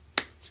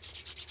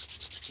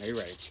Are you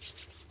ready?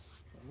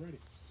 I'm ready.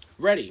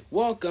 Ready.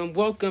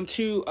 Welcome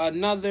to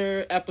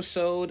another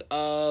episode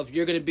of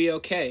You're Gonna Be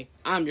Okay.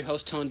 I'm your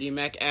host, Tone D.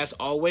 Mac, as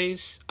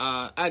always.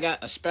 I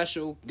got a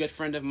special good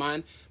friend of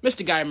mine,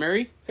 Mr. Guy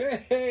Murray.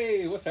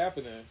 Hey, what's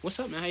happening?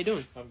 What's up, man? How you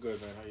doing? I'm good,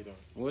 man. How you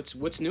doing?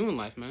 What's new in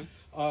life, man?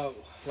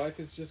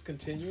 Life is just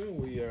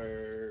continuing. We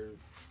are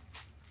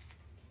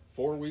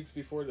 4 weeks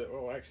before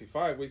actually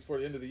 5 weeks before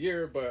the end of the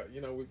year, but,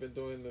 we've been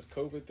doing this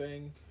COVID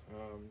thing.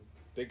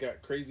 They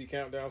got crazy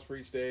countdowns for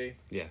each day.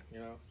 Yeah.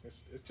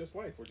 It's just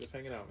life. We're just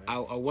hanging out, man.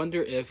 I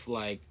wonder if,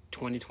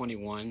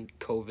 2021,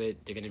 COVID,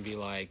 they're going to be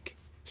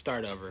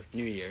start over,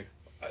 new year.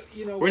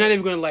 We're not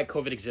even going to let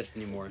COVID exist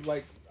anymore.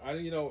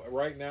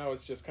 Right now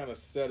it's just kind of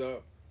set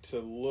up to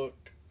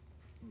look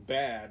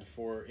bad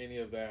for any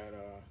of that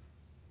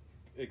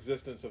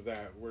existence of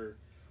that. We're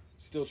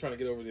still trying to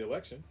get over the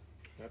election.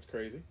 That's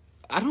crazy.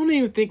 I don't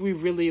even think we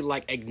really,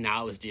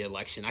 acknowledged the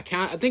election. I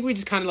think we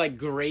just kind of,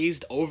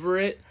 grazed over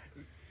it.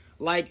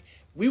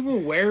 We were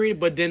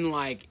worried, but then,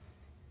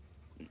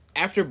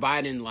 after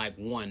Biden,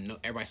 won,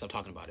 everybody stopped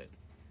talking about it.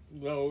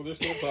 No, they're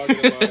still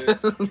talking about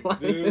it.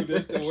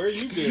 Dude, where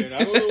you been?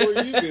 I don't know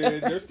where you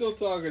been. They're still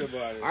talking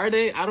about it. Are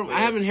they? I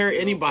haven't heard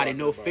anybody.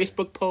 No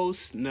Facebook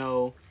posts,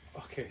 no.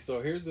 Okay, so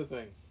here's the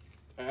thing.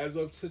 As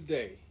of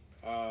today,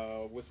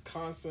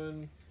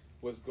 Wisconsin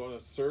was going to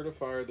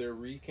certify their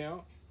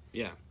recount.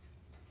 Yeah.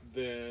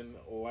 Then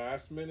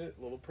last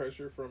minute, little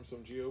pressure from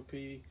some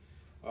GOP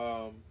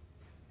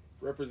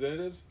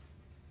representatives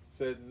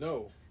said,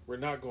 no, we're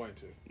not going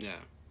to. Yeah.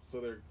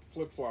 So they're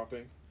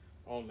flip-flopping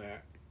on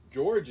that.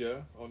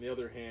 Georgia, on the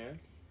other hand,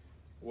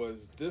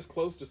 was this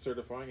close to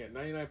certifying at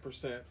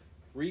 99%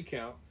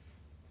 recount.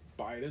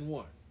 Biden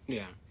won.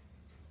 Yeah.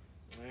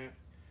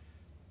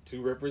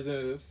 Two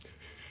representatives,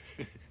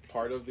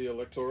 part of the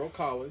Electoral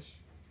College,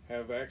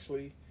 have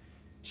actually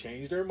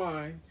changed their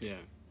minds. Yeah.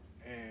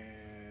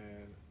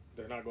 And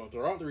they're not going to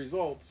throw out the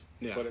results.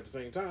 Yeah. But at the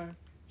same time.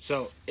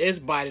 So, is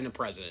Biden the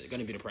president? Going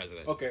to be the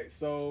president? Okay,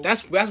 so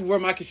that's where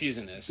my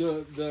confusion is.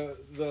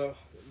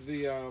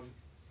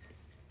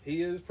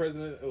 He is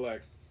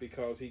president-elect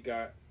because he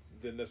got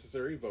the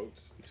necessary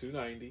votes,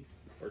 290,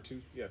 or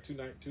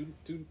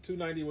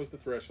 290 was the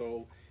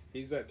threshold.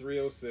 He's at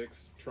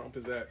 306. Trump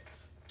is at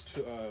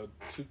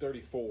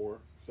 234.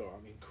 So,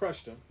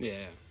 crushed him.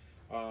 Yeah.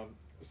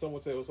 Some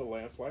would say it was a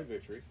landslide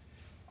victory.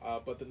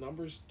 But the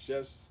numbers,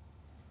 just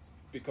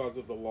because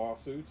of the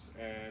lawsuits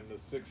and the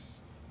 6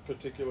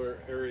 particular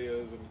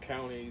areas and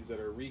counties that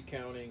are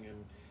recounting,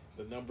 and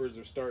the numbers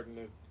are starting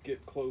to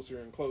get closer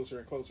and closer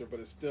and closer,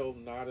 but it's still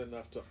not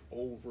enough to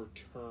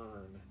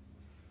overturn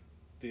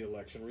the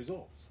election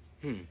results.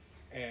 And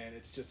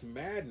it's just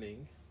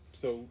maddening.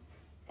 So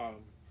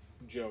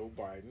Joe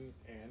Biden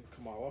and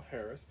Kamala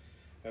Harris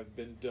have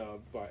been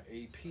dubbed by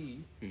AP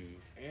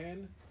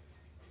and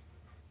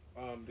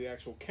the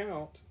actual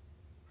count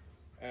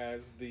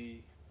as the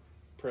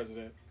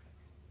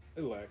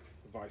president-elect,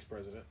 vice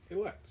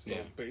president-elect. So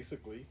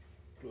basically,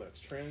 let's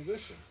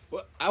transition.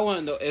 Well, I want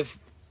to know if,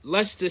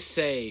 let's just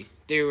say,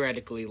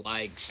 theoretically,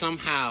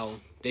 somehow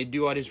they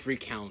do all these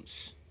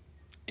recounts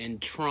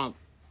and Trump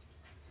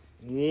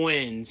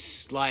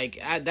wins.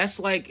 That's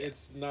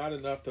it's not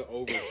enough to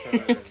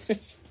overturn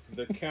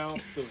the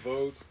counts, the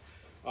votes.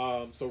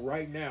 So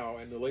right now,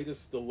 and the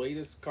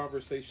latest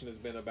conversation has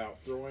been about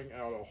throwing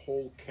out a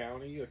whole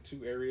county,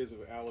 2 areas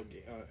of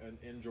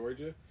in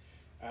Georgia,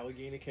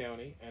 Allegheny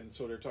County, and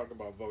so they're talking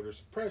about voter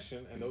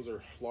suppression, and those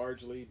are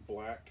largely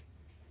black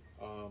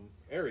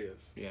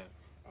areas. Yeah.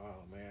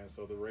 Oh man!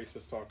 So the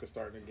racist talk is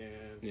starting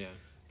again. Yeah.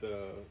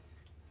 The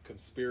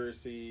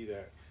conspiracy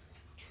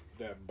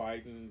that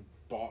Biden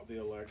bought the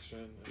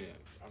election. Yeah.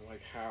 I'm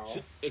like, how?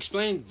 So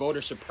explain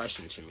voter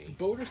suppression to me.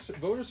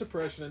 Voter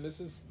suppression, and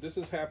this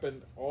has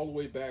happened all the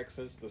way back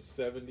since the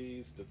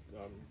 70s to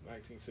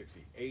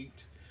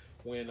 1968,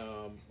 when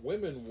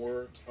women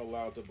weren't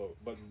allowed to vote,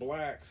 but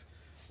blacks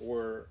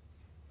were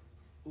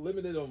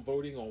limited on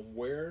voting on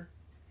where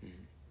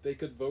they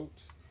could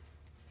vote,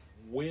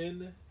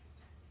 when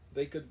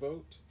they could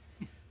vote,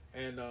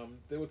 and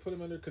they would put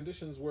them under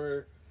conditions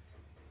where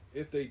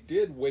if they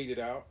did wait it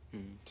out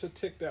to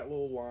tick that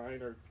little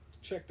line or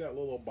check that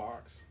little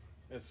box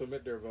and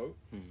submit their vote,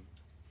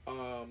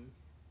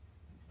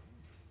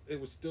 it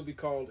would still be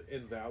called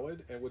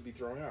invalid and would be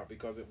thrown out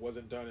because it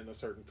wasn't done in a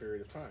certain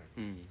period of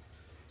time.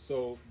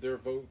 So their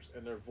votes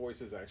and their voice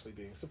is actually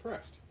being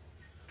suppressed.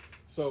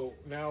 So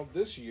now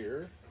this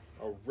year,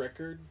 a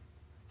record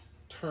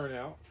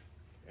turnout,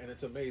 and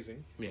it's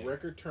amazing. Yeah.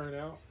 Record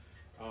turnout.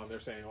 They're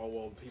saying, oh,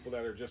 well, people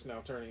that are just now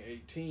turning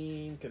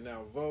 18 can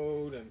now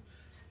vote, and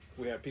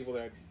we have people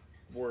that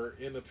were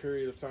in a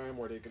period of time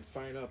where they can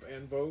sign up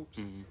and vote.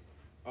 And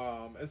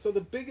so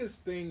the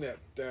biggest thing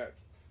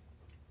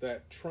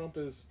that Trump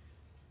is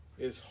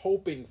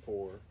hoping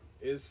for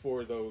is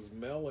for those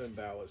mail-in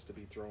ballots to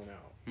be thrown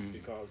out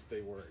because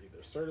they were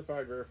either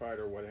certified, verified,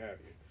 or what have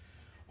you.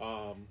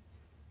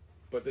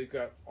 But they've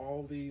got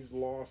all these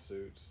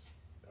lawsuits.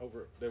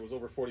 There was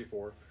over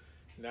 44.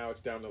 Now it's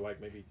down to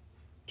maybe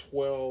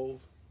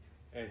 12,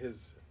 and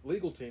his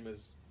legal team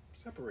is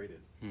separated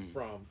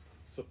from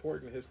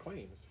supporting his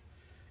claims.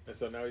 And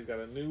so now he's got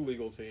a new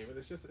legal team, and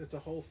it's a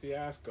whole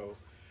fiasco.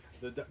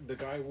 The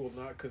guy will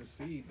not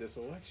concede this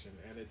election,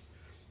 and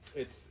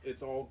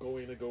it's all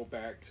going to go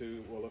back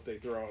to, well, if they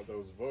throw out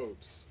those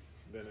votes,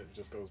 then it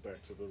just goes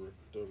back to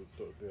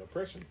the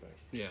oppression thing.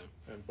 Yeah.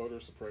 And voter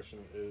suppression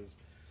is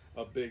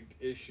a big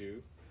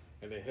issue,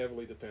 and they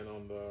heavily depend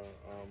on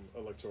the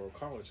electoral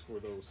college for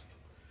those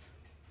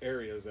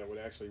areas that would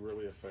actually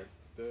really affect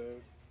the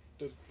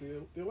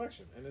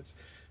election. And it's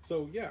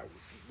so, yeah,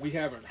 we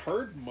haven't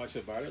heard much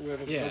about it.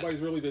 Nobody's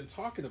really been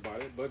talking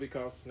about it, but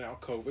because now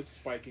COVID's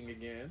spiking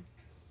again.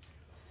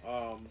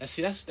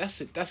 See,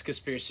 that's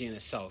conspiracy in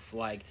itself.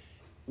 Like,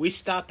 we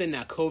stopped in,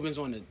 now COVID's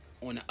on the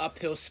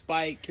uphill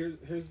spike.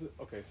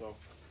 Okay, so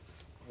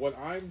what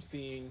I'm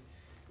seeing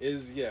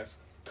is, yes,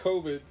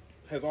 COVID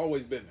has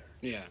always been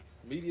there. Yeah.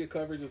 Media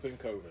coverage has been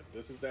COVID.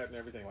 This is that and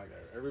everything like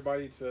that.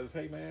 Everybody says,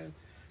 hey man,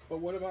 but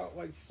what about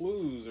like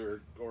flus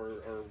or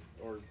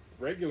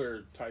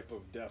regular type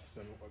of deaths,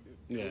 and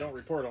we don't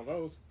report on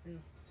those. Yeah.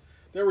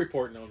 They're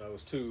reporting on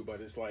those too, but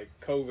it's like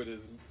COVID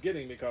is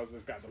getting because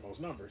it's got the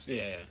most numbers.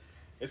 Yeah.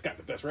 It's got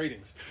the best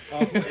ratings.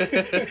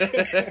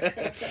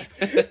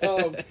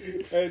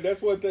 And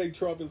that's one thing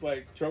Trump was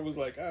like,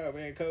 oh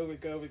man,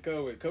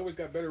 COVID's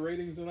got better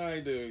ratings than I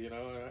do, you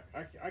know.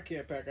 And I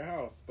can't pack a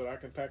house, but I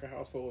can pack a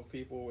house full of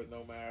people with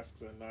no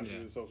masks and not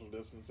doing social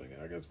distancing.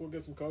 And I guess we'll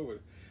get some COVID.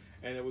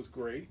 And it was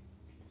great.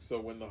 So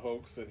when the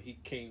hoax, and he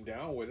came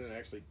down with it, and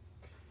actually,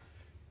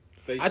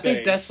 I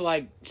think that's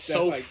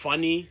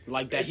funny,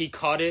 like that he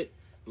caught it,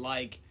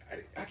 like.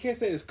 I can't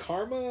say it's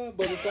karma,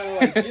 but it's kind of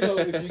like, you know,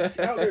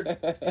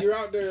 if you're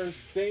out there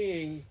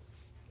saying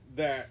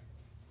that,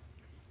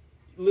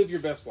 live your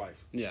best life.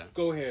 Yeah.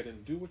 Go ahead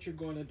and do what you're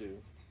going to do.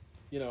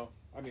 You know,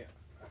 I mean,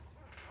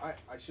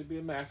 I should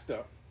be masked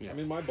up. Yeah. I'm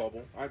in my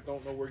bubble. I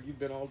don't know where you've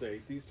been all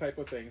day. These type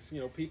of things.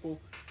 You know, people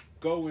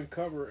go and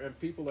cover, and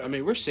people that... I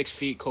mean, we're 6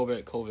 feet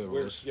COVID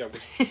rules. Yeah, I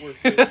think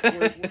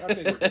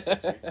we're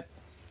 6 feet.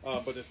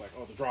 But it's like,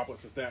 the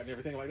droplets is that and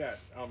everything like that.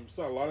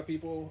 So a lot of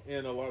people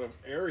in a lot of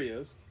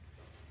areas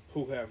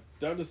who have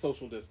done the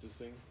social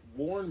distancing,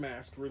 worn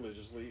masks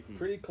religiously,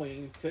 pretty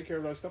clean, take care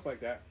of that stuff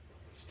like that,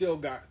 still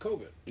got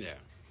COVID. Yeah.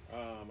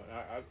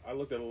 I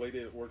looked at a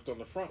lady that worked on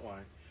the front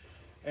line,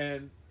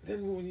 and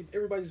then when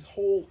everybody's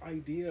whole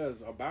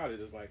ideas about it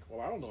is like, well,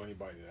 I don't know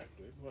anybody that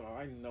did. Well,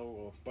 I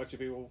know a bunch of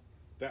people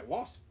that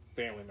lost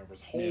family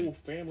members. Whole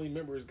family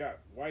members got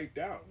wiped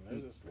out,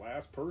 and there's this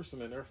last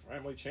person in their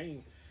family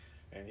chain,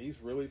 and he's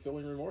really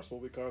feeling remorseful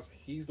because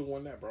he's the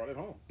one that brought it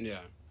home. Yeah.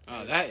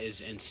 That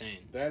is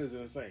insane. That is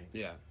insane.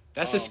 Yeah.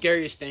 That's the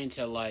scariest thing,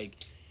 to like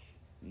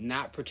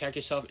not protect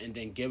yourself and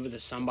then give it to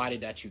somebody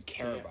that you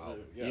care about.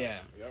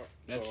 Yeah.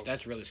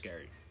 That's really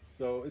scary.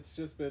 So it's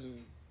just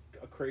been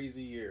a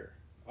crazy year.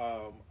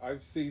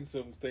 I've seen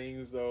some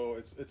things though.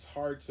 It's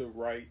hard to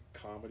write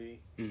comedy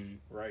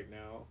right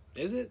now.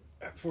 Is it?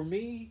 For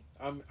me,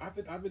 I've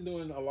been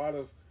doing a lot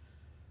of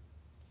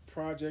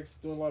projects,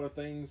 doing a lot of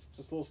things,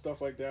 just little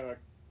stuff like that. I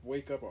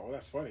wake up,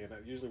 that's funny, and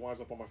that usually winds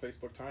up on my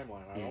Facebook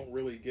timeline. I don't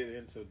really get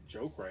into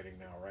joke writing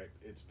now, right?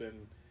 It's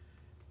been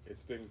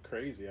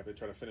crazy. I've been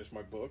trying to finish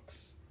my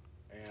books,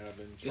 and I've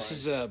been trying... This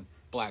is a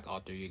black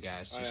author, you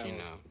guys, just so you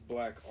know.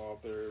 Black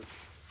author,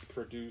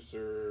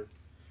 producer.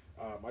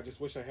 I just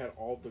wish I had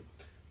all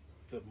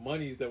the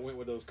monies that went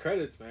with those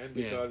credits, man,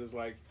 because it's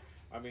like,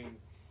 I mean,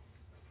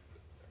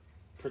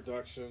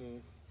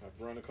 production, I've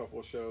run a couple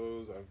of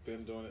shows, I've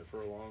been doing it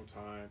for a long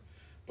time.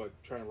 But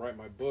trying to write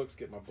my books,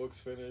 get my books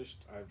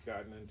finished. I've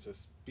gotten into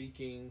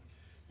speaking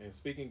and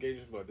speaking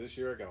engagements. But this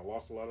year I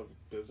lost a lot of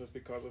business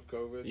because of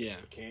COVID. Yeah.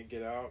 Can't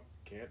get out,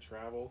 can't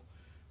travel,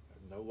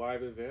 no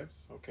live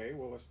events. Okay,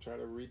 well, let's try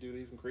to redo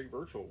these and create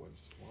virtual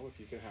ones. Well, if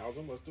you can house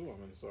them, let's do them.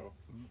 And so,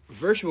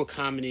 virtual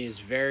comedy is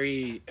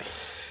very...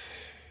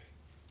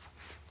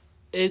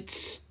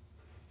 It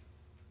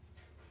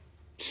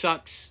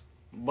sucks,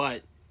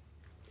 but...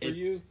 For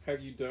you,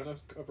 have you done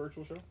a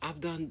virtual show?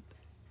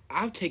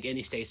 I'll take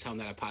any stage time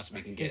that I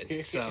possibly can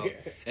get. So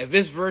if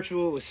it's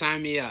virtual,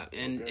 sign me up.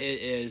 And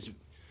it's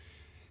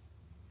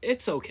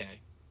okay.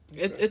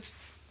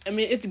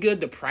 It's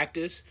good to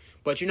practice,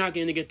 but you're not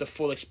going to get the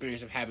full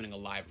experience of having a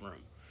live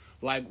room.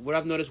 Like what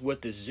I've noticed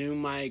with the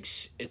Zoom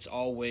mics, it's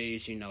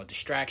always,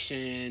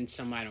 distraction.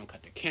 Somebody don't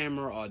cut their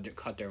camera or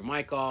cut their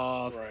mic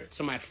off. Right.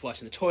 Somebody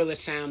flushing the toilet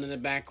sound in the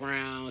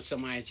background.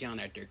 Somebody's yelling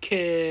at their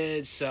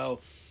kids.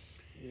 So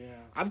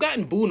I've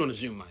gotten booed on a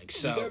Zoom mic.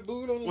 So you got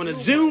booed on a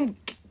Zoom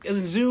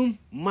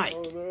mic.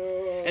 Oh,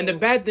 no. And the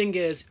bad thing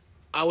is,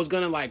 I was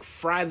going to,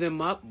 fry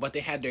them up, but they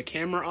had their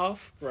camera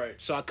off. Right.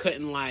 So I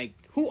couldn't,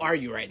 who are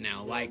you right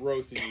now?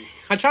 Roasting you.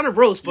 I'm trying to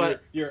roast,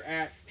 but... You're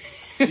at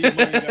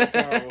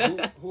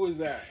gmoney.com. Who is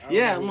that? I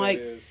don't know who that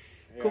is.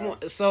 Come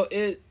on. So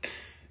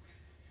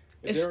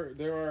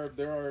there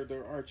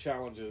are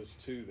challenges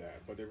to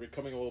that, but they're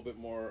becoming a little bit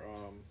more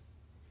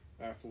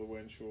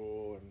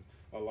affluential, and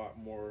a lot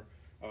more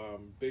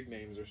big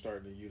names are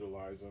starting to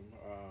utilize them.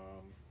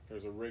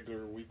 There's a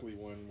regular weekly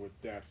one with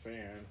Dat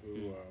Fan,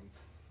 who,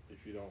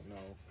 if you don't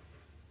know,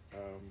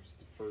 It's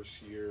the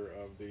first year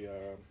of the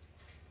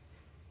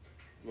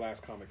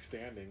Last Comic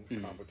Standing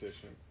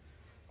competition.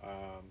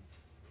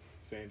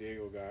 San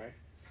Diego guy.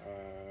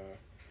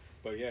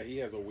 But yeah, he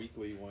has a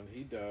weekly one.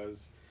 He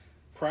does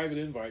private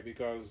invite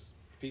because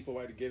people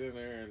like to get in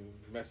there and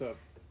mess up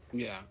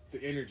the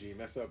energy,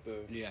 mess up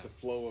the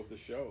flow of the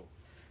show.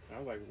 And I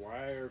was like,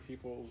 why are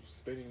people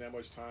spending that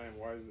much time?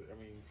 Why is it, I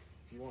mean,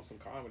 if you want some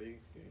comedy,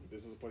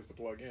 this is a place to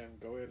plug in.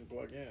 Go ahead and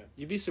plug in.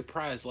 You'd be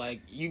surprised.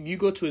 Like, you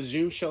go to a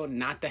Zoom show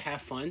not to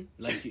have fun.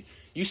 Like,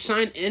 you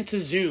sign into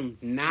Zoom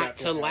not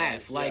to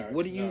laugh. Like,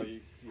 what do you... No,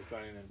 you're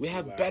signing in we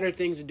have better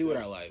things to do with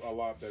our life. A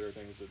lot better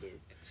things to do.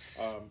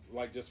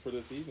 Like, just for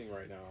this evening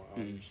right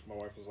now, my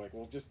wife was like,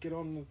 well, just get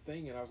on the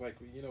thing. And I was like,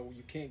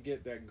 you can't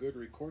get that good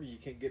recording. You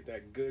can't get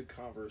that good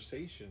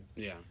conversation.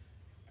 Yeah.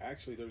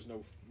 Actually, there's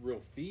no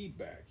real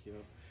feedback,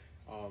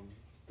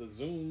 the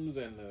Zooms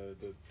and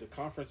the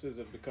conferences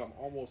have become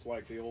almost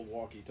like the old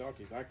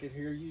walkie-talkies. I can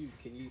hear you.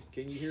 Can you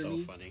hear me? So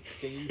funny.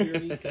 Can you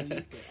hear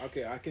me?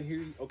 Okay, I can hear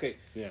you. Okay.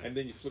 Yeah. And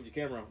then you flip your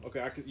camera on.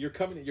 Okay, you're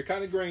coming. You're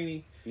kind of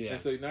grainy. Yeah. And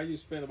so now you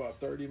spend about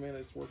 30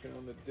 minutes working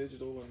on the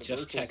digital and the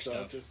just virtual tech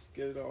stuff. Just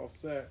get it all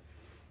set.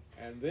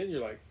 And then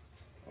you're like,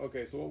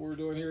 okay, so what we're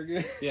doing here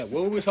again? Yeah,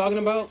 what were we talking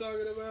about? What were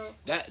we talking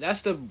about?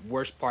 That's the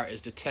worst part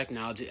is the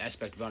technology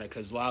aspect about it.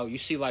 Because, wow, you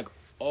see, like,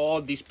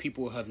 all these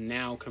people have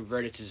now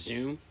converted to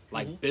Zoom.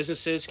 Like,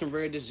 businesses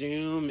converted to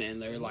Zoom,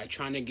 and they're, like,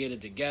 trying to get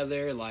it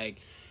together. Like,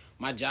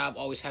 my job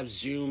always have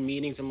Zoom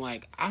meetings. I'm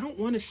like, I don't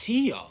want to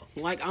see y'all.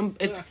 Like,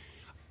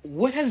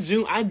 what has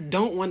Zoom? I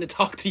don't want to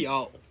talk to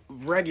y'all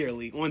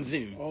regularly on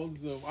Zoom. On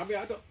Zoom. I mean,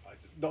 I don't...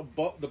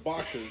 The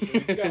boxes. I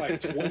mean, you got, like,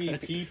 20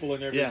 people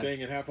and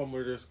everything, and half of them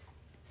are just...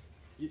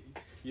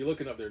 You're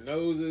looking up their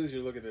noses.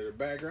 You're looking at their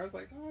backgrounds.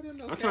 Like, oh, I didn't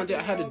know. I'm telling you,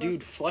 I had a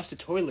dude flush the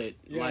toilet.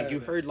 Yeah, like, you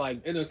heard,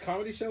 like... In a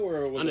comedy show,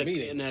 or was it a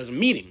meeting? And there was a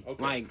meeting.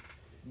 Okay. Like...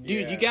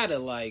 Dude, you gotta,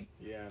 like...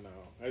 Yeah, no.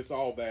 It's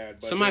all bad.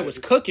 But somebody was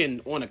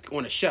cooking on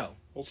a show.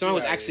 Somebody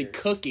was actually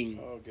cooking.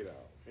 Oh, get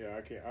out. Yeah, I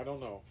can't. I don't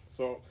know.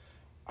 So,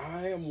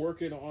 I am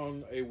working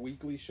on a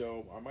weekly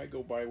show. I might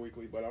go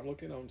bi-weekly, but I'm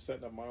looking on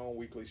setting up my own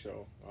weekly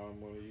show. I'm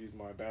going to use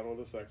my Battle of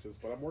the Sexes,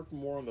 but I'm working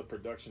more on the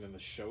production and the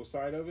show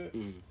side of it.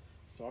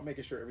 So, I'm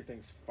making sure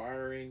everything's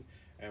firing,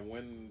 and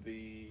when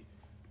the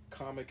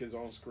comic is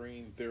on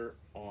screen, they're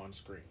on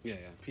screen. Yeah.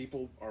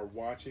 People are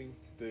watching.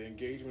 The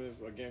engagement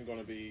is, again, going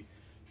to be...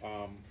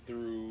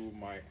 through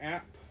my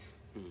app,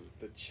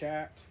 the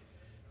chat,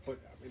 but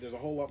I mean, there's a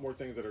whole lot more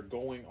things that are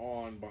going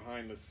on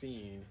behind the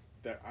scene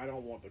that I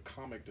don't want the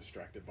comic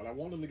distracted, but I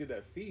want them to get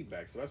that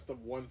feedback. So that's the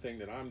one thing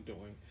that I'm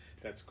doing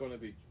that's going to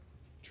be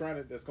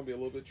that's going to be a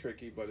little bit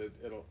tricky, but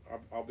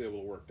I'll be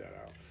able to work that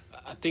out.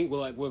 I think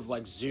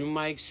with Zoom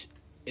mics,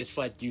 it's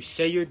like you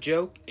say your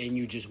joke and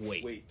you just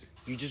wait.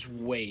 You just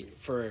wait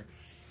for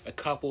a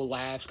couple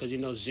laughs because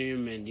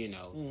Zoom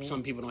and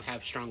some people don't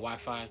have strong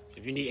Wi-Fi.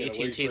 If you need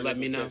AT&T, let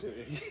me know.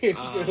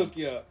 Hook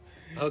you up.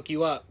 Hook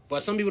you up.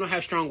 But some people don't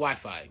have strong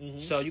Wi-Fi,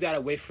 so you gotta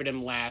wait for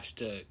them laughs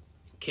to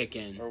kick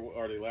in. Or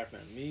are they laughing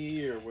at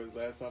me, or was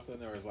that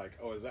something? Or is like,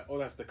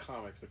 that's the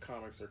comics. The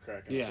comics are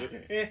cracking.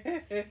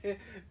 Yeah.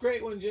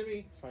 Great one,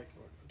 Jimmy. It's like,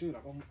 dude,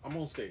 I'm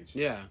on stage.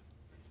 Yeah.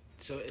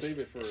 So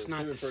it's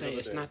not the same.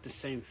 It's not the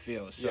same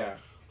feel. So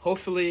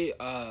hopefully,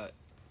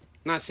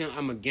 not saying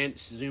I'm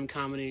against Zoom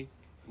comedy.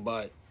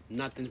 But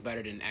nothing's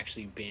better than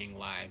actually being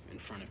live in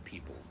front of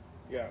people.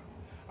 Yeah.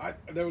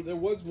 There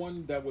was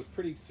one that was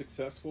pretty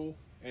successful,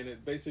 and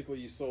it basically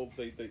you sold,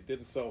 they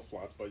didn't sell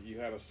slots, but you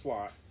had a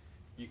slot.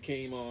 You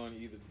came on,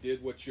 either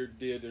did what you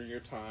did in your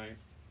time,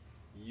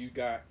 you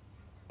got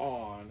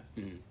on,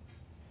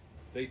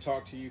 they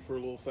talked to you for a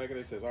little second,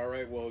 it says, all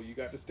right, well, you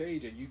got the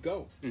stage, and you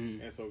go.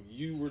 And so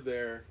you were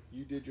there,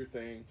 you did your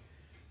thing,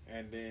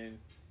 and then...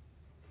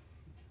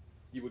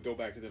 you would go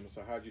back to them and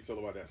say, how'd you feel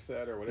about that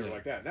set or whatever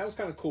like that. And that was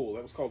kind of cool.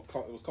 It was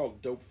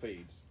called Dope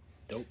Fades.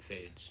 Dope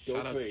Fades.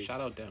 Shout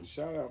out them.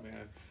 Shout out,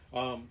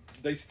 man.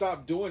 They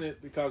stopped doing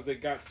it because they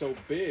got so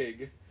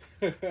big.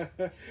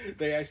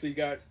 They actually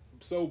got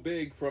so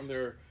big from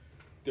their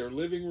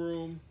living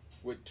room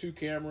with 2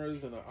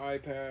 cameras and an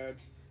iPad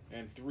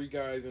and 3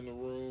 guys in the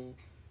room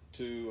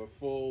to a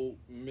full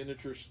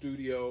miniature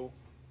studio.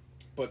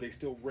 But they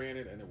still ran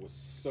it, and it was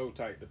so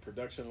tight. The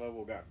production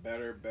level got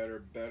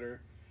better.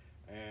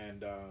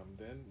 And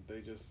then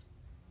they just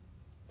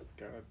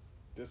kind of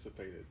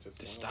dissipated,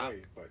 just went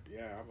away. But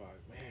yeah, I'm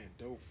like, man,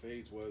 Dope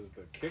Fades was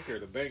the kicker,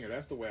 the banger.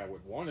 That's the way I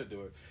would want to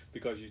do it,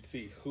 because you'd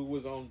see who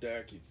was on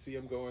deck, you'd see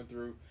them going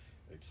through,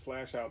 they'd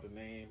slash out the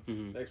name,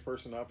 next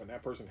person up, and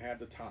that person had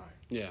the time.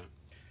 Yeah.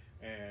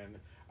 And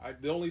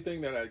the only thing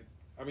that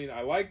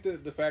I liked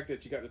the fact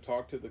that you got to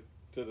talk to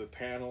the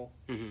panel,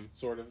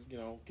 sort of,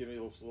 give me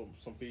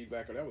some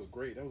feedback. Or that was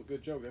great. That was a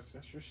good joke. That's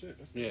your shit.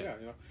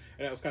 And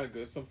that was kind of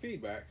good. Some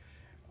feedback.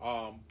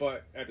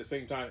 But at the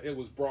same time, it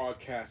was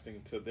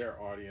broadcasting to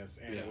their audience,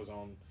 and it was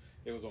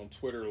on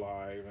Twitter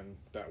Live, and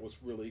that was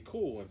really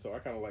cool. And so I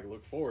kind of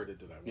look forward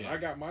to that. When I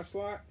got my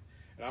slot,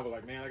 and I was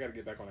like, man, I got to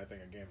get back on that thing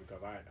again,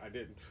 because I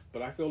didn't.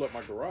 But I filled up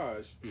my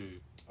garage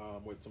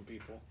with some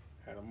people,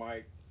 had a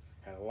mic,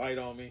 had a light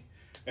on me,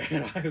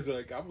 And I was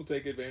like, I'm gonna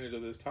take advantage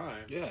of this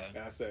time. Yeah.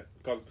 And I said,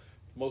 because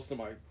most of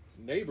my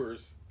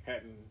neighbors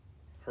hadn't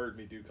heard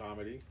me do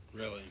comedy,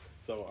 Really?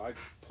 so I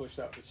pushed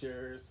out the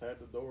chairs, had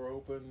the door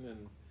open,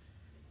 and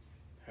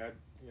had,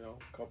 you know,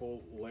 a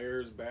couple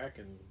layers back,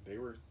 and they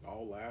were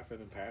all laughing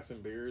and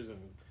passing beers. And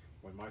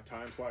when my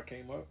time slot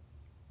came up,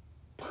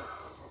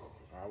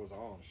 I was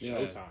on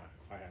showtime.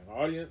 I had an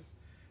audience,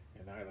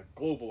 and I had a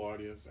global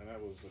audience, and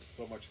that was just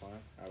so much fun.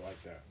 I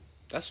like that.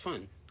 That's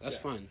fun. That's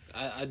fun.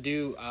 I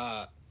do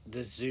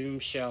the Zoom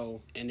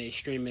show, and they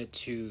stream it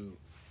to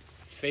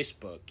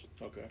Facebook.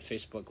 Okay.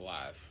 Facebook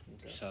Live.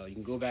 Okay. So you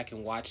can go back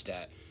and watch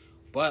that.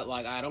 But,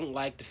 like, I don't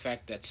like the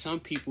fact that some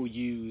people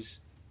use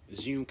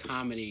Zoom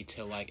comedy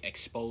to, like,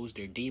 expose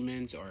their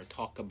demons or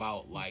talk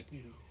about, like,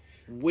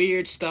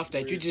 weird stuff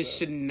that you just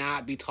should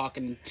not be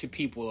talking to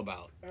people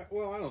about.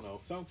 Well, I don't know.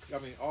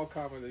 All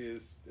comedy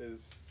is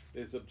it's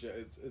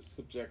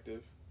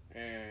subjective,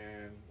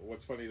 and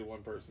what's funny to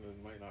one person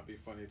might not be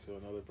funny to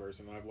another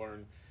person. I've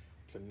learned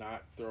to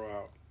not throw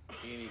out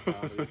any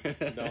comedy.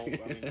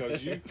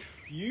 Because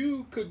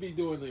you could be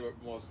doing the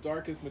most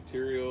darkest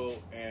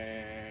material,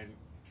 and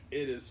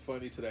it is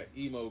funny to that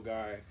emo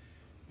guy,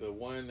 the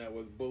one that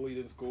was bullied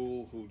in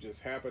school, who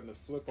just happened to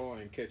flip on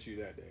and catch you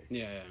that day.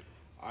 Yeah.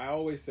 I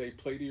always say,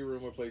 play to your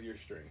room or play to your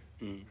strength.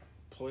 Mm.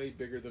 Play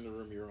bigger than the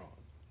room you're on.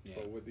 Yeah.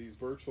 But with these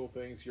virtual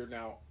things, you're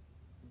now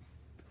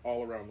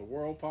all around the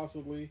world,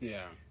 possibly.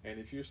 Yeah. And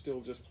if you're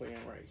still just playing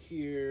right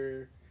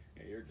here,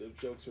 and the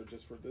jokes are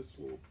just for this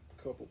little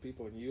couple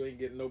people, and you ain't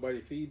getting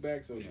nobody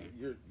feedback, so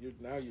you're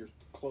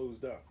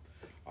closed up.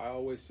 I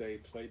always say,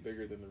 play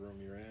bigger than the room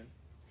you're in.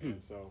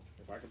 And so,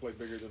 if I can play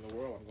bigger than the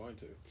world, I'm going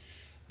to.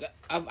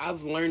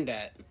 I've learned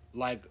that,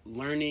 like,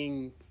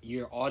 learning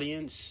your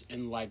audience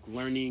and, like,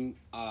 learning,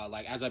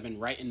 like, as I've been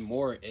writing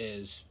more,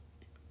 is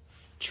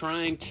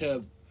trying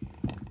to,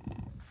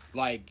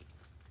 like,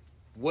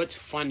 what's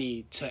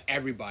funny to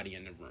everybody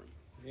in the room.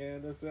 Yeah,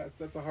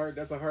 that's a hard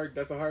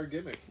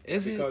gimmick.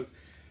 Is it? Because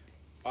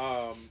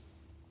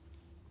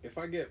if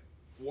I get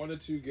one or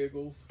two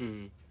giggles,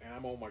 and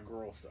I'm on my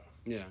girl stuff,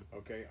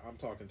 okay, I'm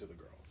talking to the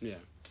girls. Yeah.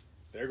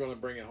 They're going to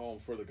bring it home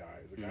for the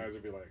guys. The guys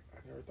will be like, I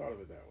never thought of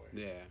it that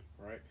way. Yeah.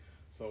 Right?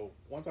 So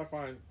once I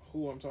find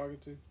who I'm talking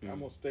to, I'm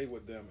going to stay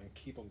with them and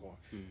keep them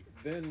going.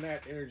 Then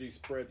that energy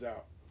spreads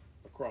out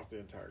across the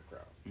entire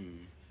crowd.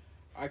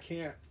 I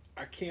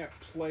can't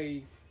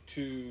play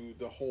to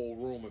the whole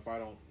room if I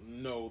don't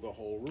know the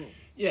whole room.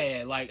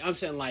 Yeah, like, I'm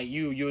saying, like,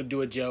 you'll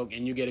do a joke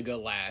and you get a good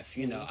laugh.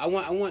 You know, I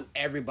want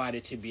everybody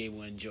to be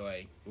able to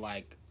enjoy,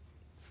 like,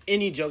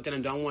 any joke that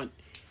I'm doing. I want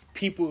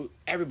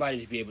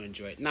everybody to be able to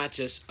enjoy it, not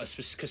just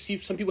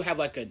because some people have,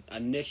 like, a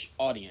niche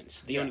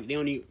audience. They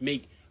only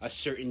make a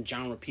certain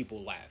genre of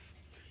people laugh,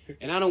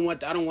 and I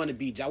want to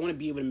be. I want to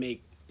be able to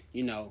make,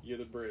 you know, you're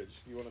the bridge.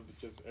 You want to be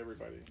just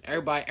everybody.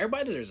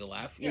 Everybody deserves a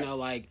laugh. You know,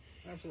 like,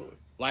 absolutely.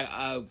 Like,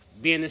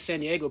 being in San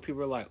Diego,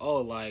 people are like,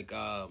 oh, like,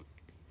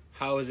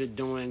 how is it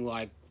doing?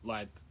 Like,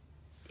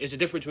 it's a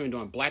difference between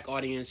doing black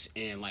audience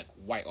and, like,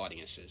 white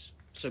audiences.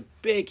 It's a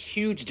big,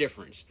 huge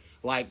difference.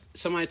 Like,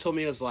 somebody told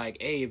me, it was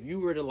like, hey, if you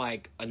were to,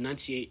 like,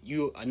 enunciate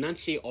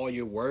all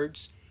your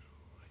words,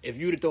 if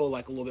you were to throw,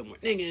 like, a little bit more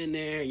nigga in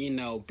there, you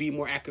know, be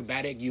more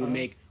acrobatic, you would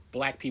make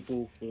black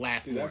people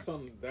laugh more.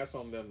 That's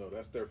on them, though.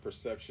 That's their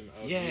perception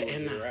of you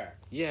and your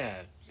act. Yeah,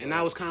 so, and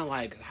I was kind of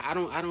like, I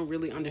don't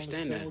really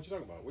understand that. What you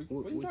talking about?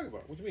 What are you talking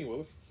about? What do you mean,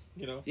 Willis?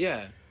 You know?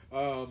 Yeah.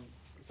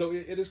 So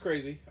it is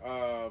crazy.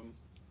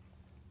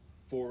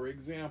 For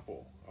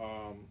example,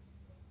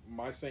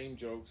 my same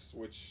jokes,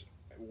 which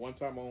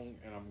once I'm on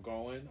and I'm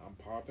going, I'm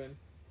popping,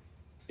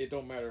 it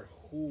don't matter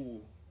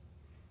who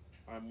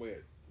I'm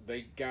with.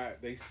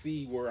 They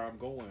see where I'm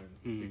going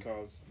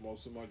because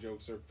most of my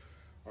jokes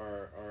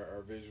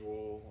are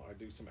visual. I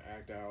do some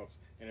act outs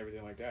and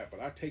everything like that,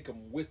 but I take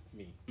them with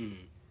me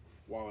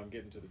while I'm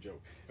getting to the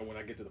joke. And when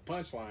I get to the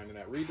punchline and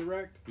that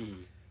redirect,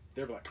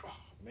 they're like, "Oh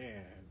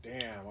man,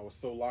 damn! I was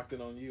so locked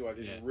in on you. I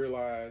didn't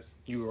realize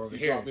you were over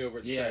here. Dropped me over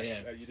at the trash.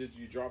 Yeah.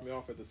 You dropped me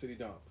off at the city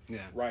dump. Yeah,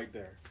 right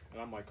there."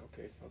 And I'm like,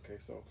 "Okay."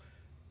 So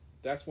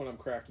that's when I'm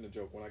crafting the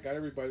joke. When I got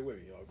everybody with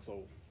me,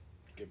 so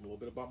give them a little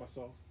bit about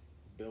myself,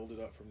 build it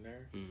up from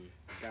there.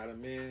 Got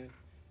them in,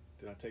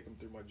 then I take them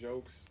through my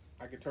jokes.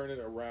 I can turn it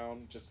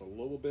around just a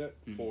little bit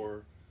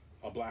for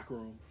a black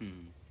room.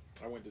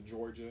 I went to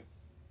Georgia,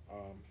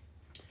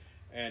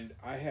 and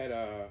I had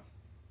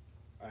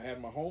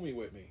my homie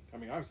with me. I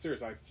mean, I'm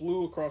serious. I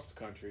flew across the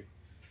country.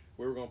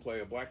 We were going to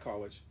play a black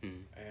college,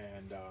 and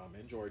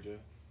in Georgia,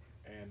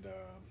 and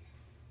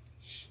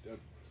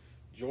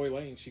Joy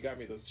Lane, she got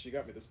me the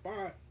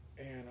spot,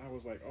 and I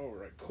was like, "Oh,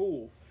 right,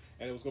 cool."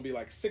 And it was going to be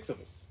like 6 of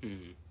us,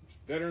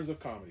 veterans of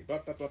comedy, blah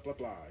blah blah blah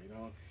blah, you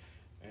know.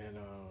 And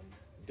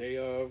day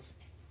of,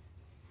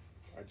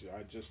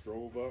 I just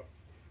drove up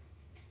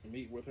to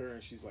meet with her,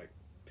 and she's like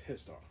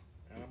pissed off,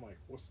 and I'm like,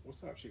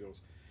 "What's up?" She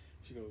goes,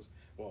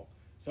 "Well,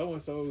 so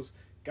and so's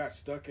got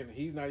stuck, and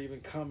he's not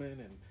even coming."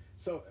 And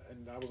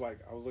I was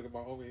looking at my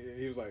homie, and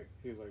he was like,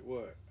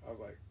 "What?" I was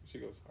like, she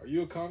goes, "Are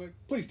you a comic?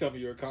 Please tell me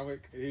you're a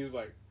comic." And he was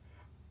like,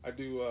 I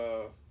do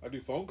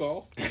phone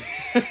calls.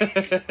 And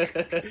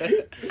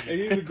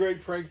he's a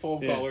great prank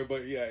phone caller,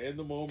 but yeah, in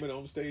the moment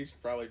on stage,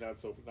 probably not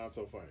so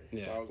funny.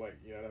 Yeah. So I was like,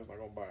 yeah, that's not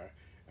gonna buy.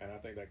 And I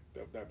think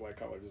that black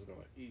collar is gonna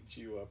eat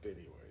you up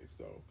anyway.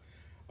 So,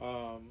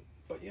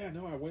 but yeah,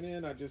 no, I went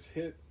in, I just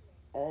hit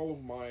all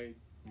of my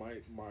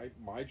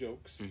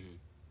jokes,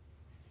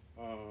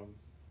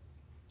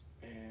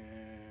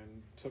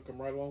 and took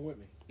them right along with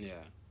me.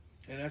 Yeah.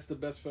 And that's the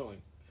best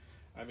feeling.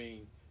 I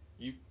mean,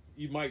 you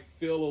might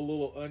feel a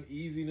little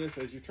uneasiness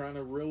as you're trying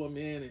to reel them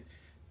in, and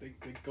they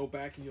go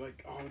back, and you're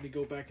like, oh, let me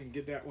go back and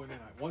get that one. And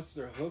once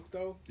they're hooked,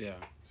 though, yeah,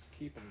 just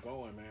keep them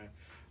going, man.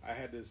 I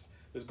had this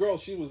girl,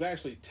 she was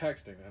actually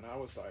texting, and I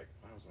was like,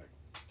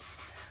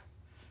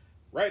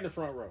 right in the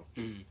front row,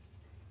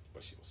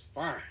 but she was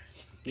fine.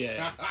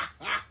 Yeah.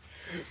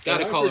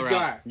 Gotta call her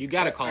out. You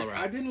gotta call her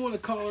out. I didn't want to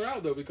call her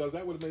out though, because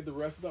that would have made the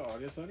rest of the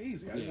audience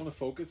uneasy. I didn't want to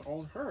focus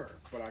on her,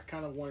 but I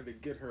kind of wanted to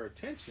get her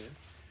attention.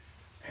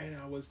 And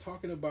I was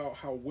talking about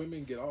how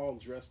women get all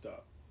dressed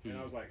up, and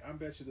I was like, I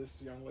bet you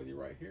this young lady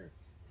right here.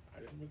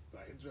 I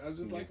was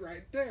just like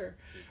right there.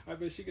 I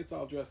bet she gets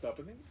all dressed up.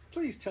 And then,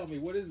 please tell me,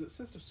 what is it,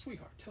 sister,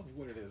 sweetheart? Tell me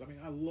what it is. I mean,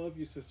 I love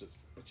you, sisters,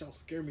 but y'all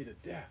scare me to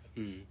death. I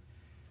mean,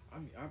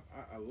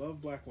 I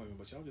love black women,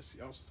 but y'all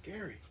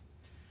scary.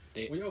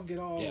 When y'all get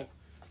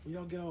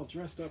all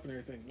dressed up and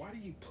everything, why do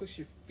you push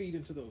your feet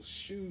into those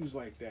shoes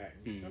like that?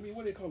 I mean,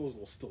 what do they call those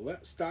little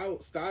stilettos?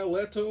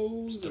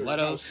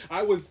 Stilettos.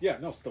 I was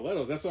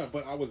stilettos. That's what.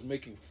 But I was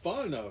making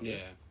fun of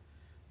it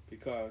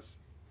because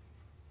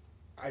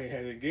I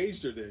had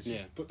engaged her. Then she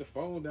put the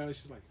phone down and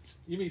she's like,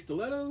 "You mean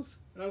stilettos?"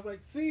 And I was like,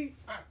 "See,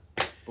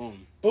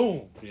 boom,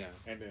 yeah."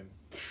 And then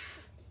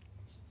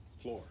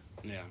floor.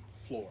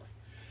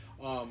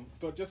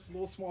 But just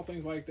little small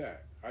things like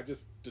that. I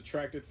just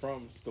detracted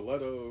from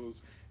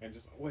stilettos and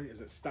just, what is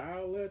it,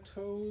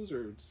 stilettos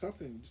or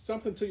something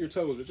to your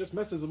toes. It just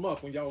messes them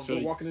up when y'all go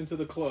walking into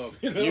the club.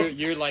 You know?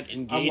 You're like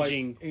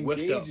engaging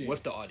with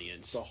the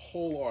audience, the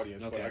whole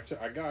audience. Okay.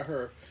 But I got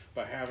her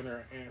by having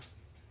her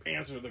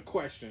answer the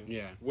question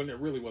when it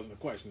really wasn't a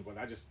question. But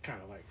I just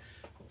kind of like,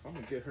 if I'm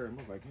gonna get her, I'm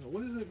like,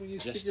 what is it when you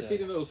stick your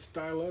feet in those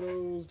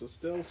stilettos, the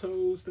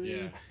stilettos thing?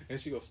 Yeah. And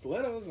she goes,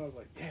 stilettos, and I was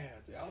like, damn.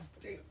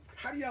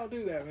 How do y'all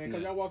do that, man?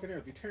 Because y'all walk in there,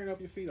 if you tearing up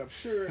your feet, I'm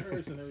sure it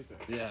hurts and everything.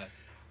 Yeah.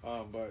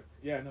 But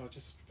yeah, no,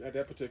 just at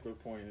that particular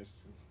point, it's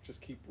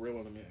just keep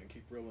reeling them in,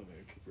 keep reeling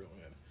in.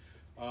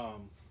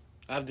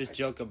 I have this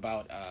joke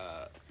about.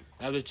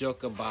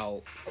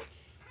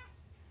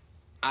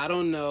 I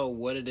don't know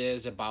what it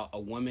is about a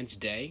woman's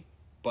day,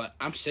 but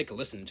I'm sick of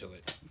listening to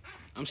it.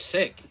 I'm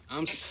sick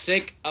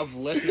of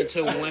listening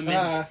to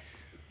women's.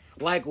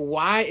 Like,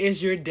 why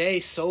is your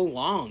day so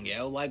long,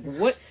 yo? Like,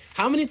 what?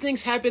 How many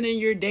things happen in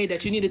your day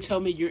that you need to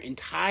tell me your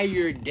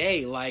entire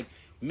day? Like,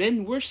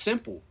 men, we're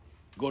simple.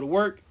 Go to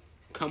work,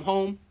 come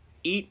home,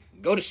 eat,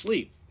 go to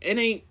sleep. It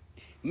ain't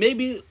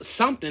maybe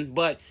something,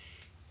 but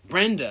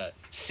Brenda,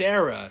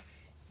 Sarah,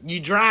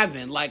 you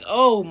driving. Like,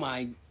 oh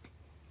my.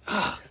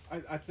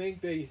 I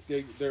think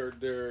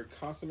they're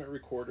consummate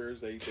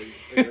recorders. They're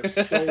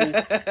so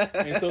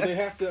and so they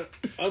have to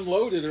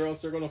unload it or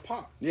else they're gonna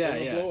pop. They're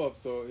gonna blow up.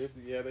 So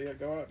they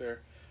go out there.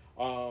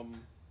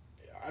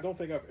 I don't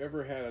think I've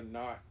ever had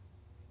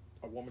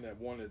a woman that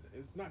wanted.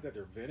 It's not that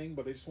they're venting,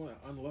 but they just want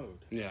to unload.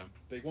 Yeah,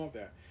 they want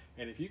that.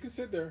 And if you can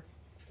sit there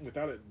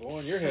without it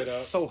blowing your head up,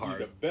 so hard.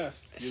 You're the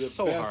best.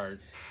 Hard.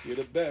 You're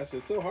the best.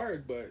 It's so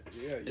hard, but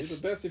yeah, you're the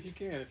best if you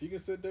can. If you can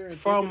sit there and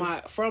for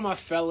all my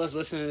fellas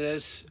listening to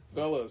this,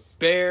 fellas,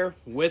 bear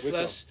with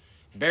us,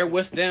 bear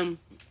with them.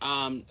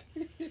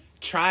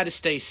 Try to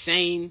stay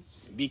sane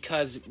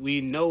because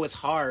we know it's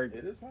hard.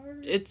 It is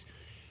hard.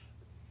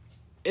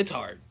 It's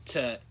hard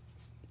to,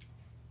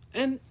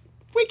 and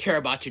we care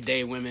about your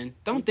day, women.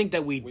 Don't think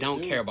that we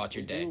don't care about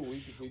your day.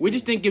 We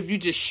just think if you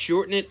just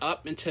shorten it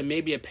up into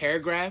maybe a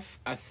paragraph,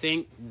 I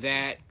think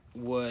that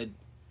would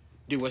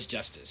do us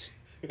justice.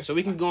 So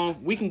we can go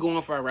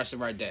on for the rest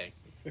of our day.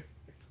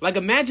 Like,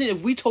 imagine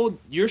if we told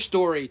your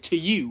story to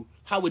you,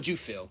 how would you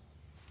feel?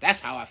 That's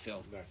how I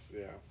feel.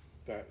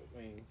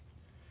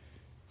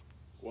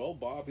 Well,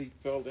 Bob, he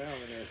fell down and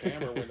his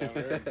hammer went down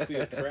there. You can see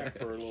it crack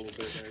for a little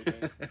bit and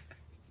everything.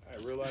 I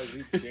realized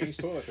he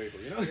changed toilet paper,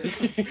 you know?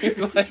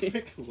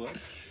 What?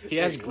 He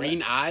has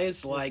green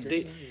eyes. Like,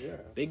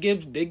 they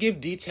give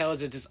details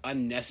that's just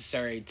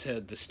unnecessary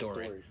to the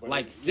story.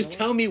 Like, just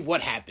tell me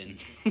what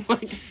happened.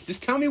 Like,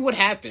 just tell me what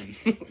happened.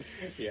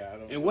 Yeah, I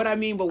don't know. And what I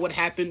mean by what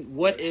happened,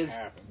 what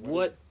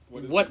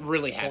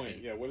really happened?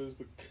 Yeah, what is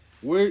the...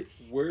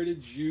 Where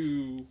did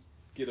you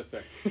get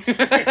affected?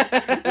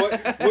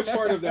 Which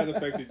part of that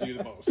affected you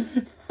the most?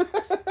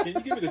 Can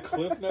you give me the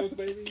cliff notes,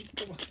 baby?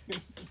 Come on.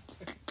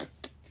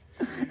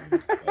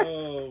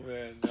 Oh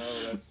man, no,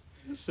 that's.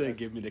 Say,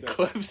 give me the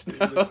cliff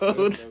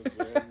notes.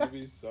 Give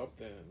me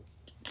something.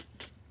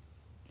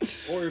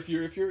 Or if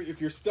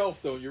you're stealth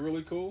though, you're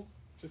really cool.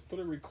 Just put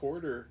a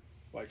recorder,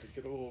 like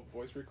get a little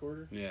voice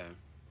recorder. Yeah.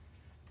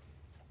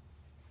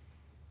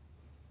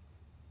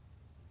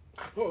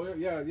 Oh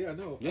yeah,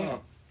 no. Yeah.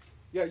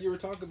 Yeah, you were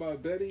talking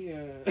about Betty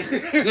and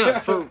No,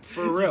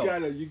 for real.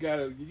 You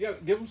gotta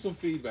give them some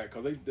feedback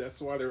because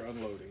that's why they're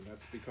unloading.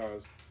 That's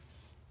because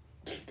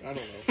I don't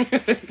know.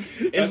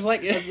 It's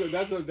like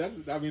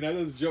that's I mean that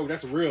is a joke.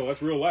 That's real.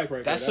 That's real life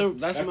right that's there.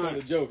 that's my not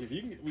a joke. If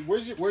you can,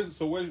 where's your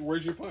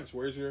punch?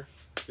 Where's your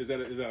is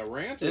that a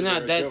rant? Or no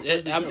is there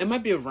a joke? it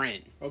might be a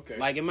rant. Okay.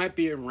 Like it might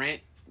be a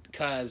rant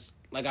because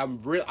like I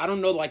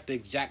don't know like the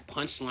exact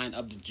punchline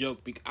of the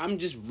joke because I'm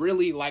just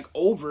really like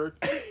over.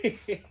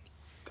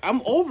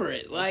 I'm over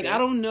it. Like Okay. I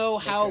don't know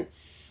how. Okay.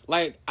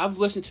 Like I've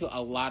listened to a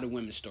lot of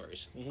women's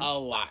stories. Mm-hmm. A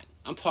lot.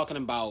 I'm talking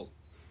about.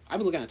 I've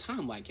been looking at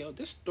time like, yo,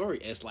 this story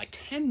is like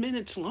 10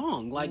 minutes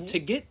long. Like to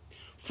get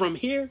from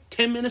here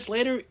 10 minutes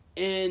later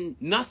and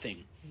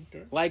nothing.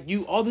 Okay. Like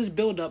you all this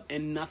build up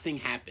and nothing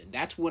happened.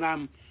 That's what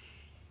I'm.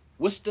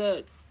 What's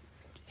the?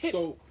 Hit?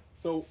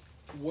 So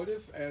what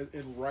if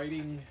in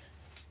writing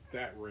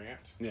that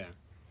rant Yeah.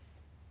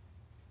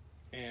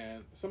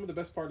 and some of the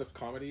best part of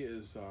comedy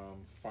is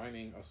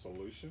finding a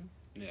solution.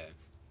 Yeah.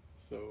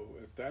 So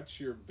if that's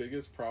your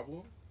biggest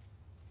problem,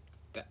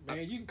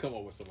 man, you can come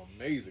up with some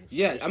amazing solutions.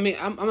 Yeah, I mean,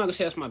 I'm not gonna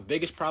say that's my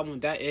biggest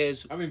problem. That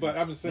is, I mean, but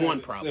I'm saying one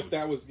problem. if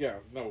that was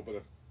but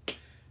if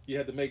you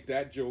had to make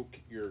that joke,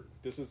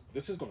 this is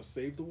going to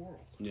save the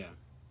world. yeah,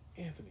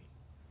 Anthony,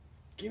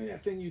 give me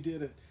that thing you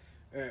did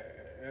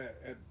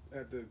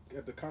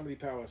at the Comedy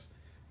Palace.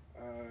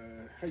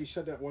 How you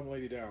shut that one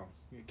lady down?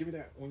 Give me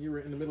that when you were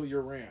in the middle of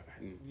your rant.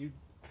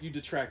 You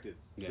detracted,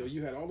 so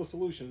you had all the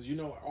solutions. You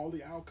know all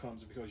the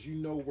outcomes because you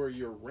know where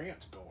your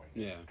rant's going.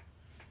 yeah,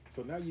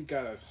 So now you've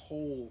got a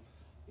whole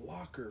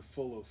locker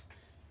full of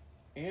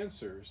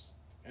answers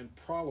and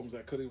problems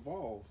that could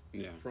evolve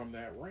from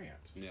that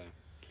rant. yeah.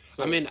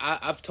 So, I mean,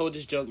 I've told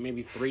this joke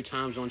maybe 3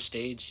 times on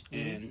stage,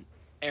 and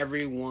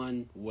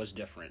everyone was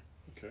different.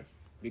 Okay.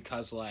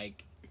 Because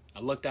like, I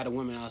looked at a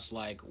woman, I was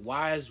like,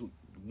 "Why is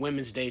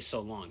Women's Day so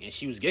long?" And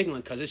she was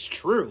giggling because it's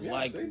true. Yeah,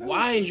 like, they know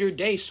why it's is your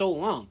day so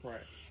long? Right.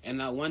 And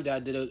one day I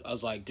did it. I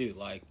was like, "Dude,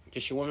 like,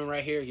 just your woman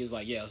right here." He was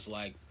like, "Yeah." I was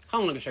like,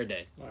 "How long is her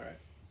day?" All right.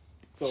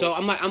 So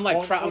I'm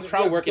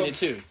crowd working it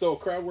too. So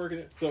crowd working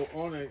it. So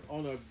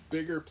on a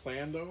bigger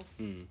plan though,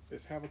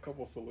 is have a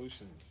couple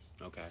solutions.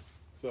 Okay.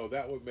 So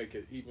that would make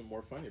it even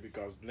more funny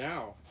because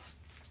now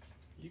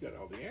you got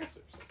all the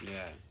answers.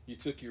 Yeah. You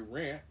took your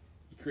rant,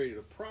 you created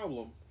a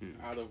problem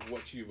out of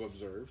what you've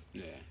observed,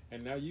 Yeah.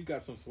 and now you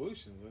got some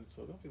solutions. And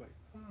so they'll be like,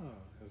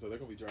 and so they're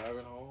gonna be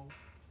driving home,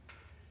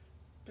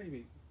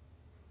 baby.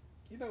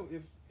 You know,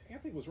 if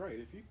Anthony was right,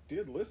 if you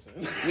did listen,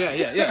 Yeah.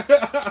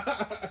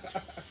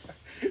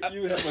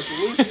 you have a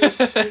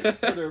solution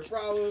for their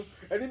problem,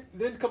 and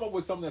then come up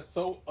with something that's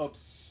so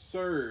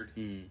absurd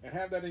and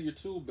have that in your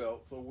tool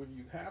belt. So when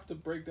you have to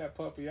break that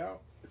puppy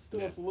out, it's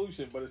still a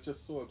solution, but it's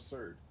just so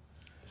absurd.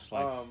 It's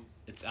like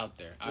it's out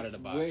there, out of the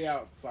box. Way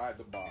outside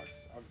the box.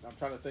 I'm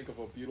trying to think of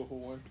a beautiful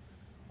one.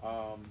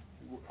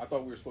 I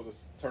thought we were supposed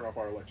to turn off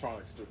our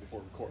electronics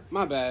before recording.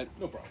 My bad.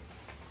 No problem.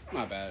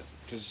 My bad.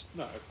 Because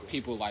No, that's cool.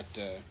 people like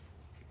to.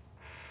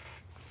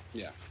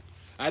 Yeah.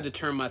 I had to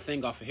turn my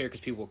thing off of here because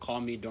people would call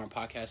me during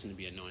podcasts and it'd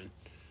be annoying.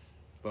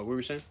 But what were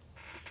we saying?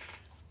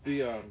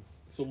 The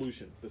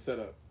solution, the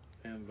setup,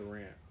 and the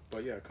rant.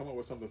 But yeah, come up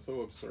with something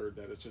so absurd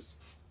that it's just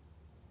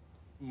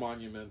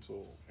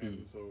monumental,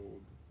 and so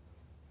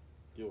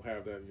you'll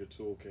have that in your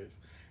tool case,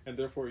 and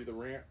therefore the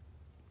rant.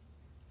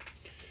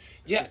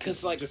 Yeah,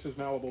 because like just as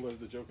malleable as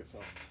the joke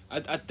itself. I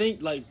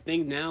think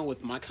now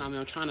with my comment,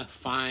 I'm trying to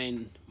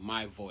find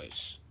my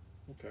voice.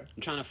 Okay.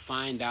 I'm trying to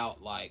find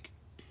out like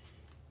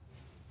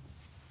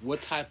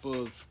what type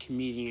of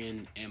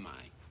comedian am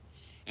I,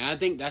 and I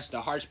think that's the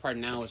hardest part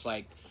now. Is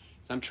like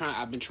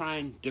I've been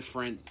trying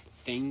different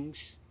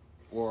things,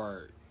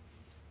 or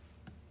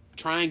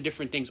trying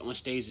different things on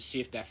stage to see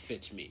if that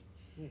fits me.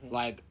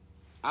 Like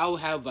I'll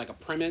have like a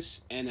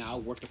premise, and I'll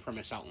work the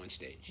premise out on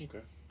stage.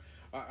 Okay.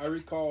 I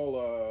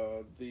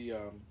recall the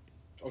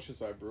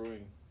Oceanside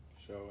Brewing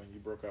show, and you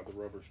broke out the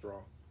rubber straw.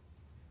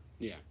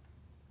 Yeah,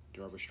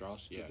 the rubber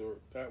straws. Yeah,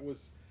 that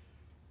was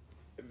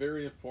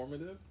very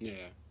informative. yeah,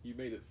 You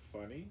made it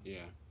funny. yeah.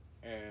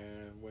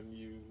 And when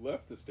you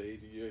left the stage,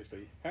 you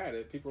actually had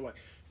it. People were like,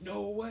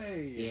 "No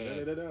way!"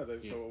 Yeah.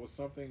 So it was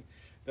something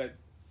that,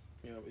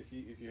 if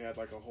you had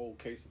like a whole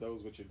case of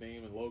those with your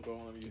name and logo on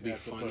them, It'd you'd be have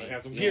some funny.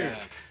 have some Yeah. gear,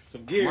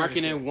 some gear.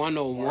 Marketing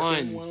 101.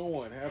 Marketing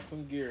 101. Have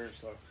some gear and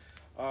stuff.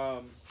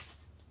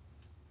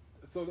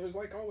 So there's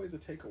like always a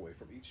takeaway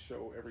from each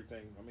show.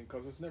 Everything. I mean,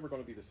 because it's never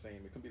going to be the same.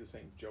 It can be the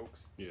same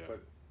jokes. Yeah.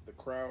 But the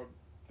crowd,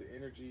 the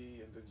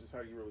energy, and just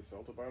how you really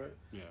felt about it.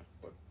 Yeah.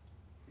 But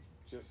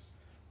just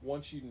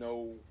once you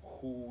know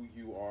who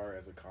you are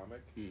as a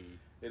comic,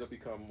 it'll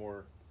become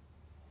more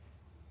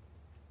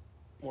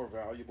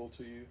valuable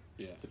to you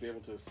to be able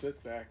to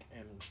sit back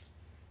and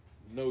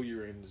know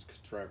you're in the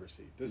driver's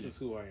seat. This is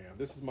who I am.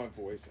 This is my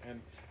voice, and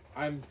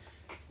I'm,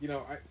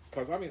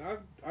 because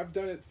I've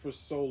done it for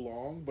so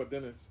long, but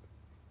then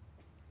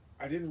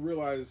I didn't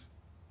realize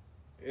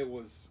it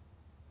was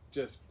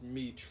just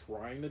me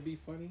trying to be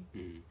funny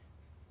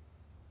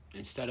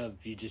instead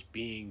of you just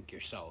being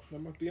yourself.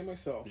 I'm being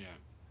myself.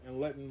 Yeah. and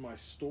letting my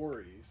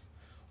stories,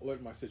 or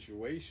letting my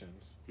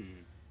situations.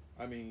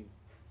 I mean,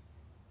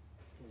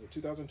 it was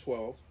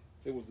 2012.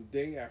 It was the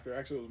day after.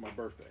 Actually, it was my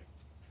birthday.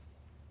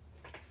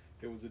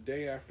 It was the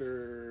day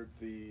after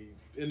the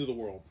end of the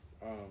world.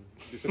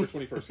 December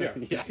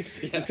 21st. Yeah.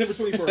 December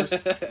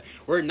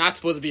 21st. We're not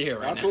supposed to be here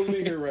right now. Not supposed to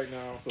be here right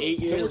now. So 8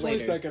 years December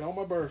 22nd later. on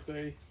my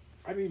birthday.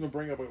 I didn't even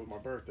bring up it was my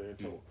birthday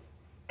until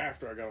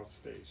after I got off the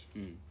stage.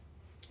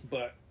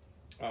 But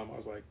I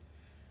was like,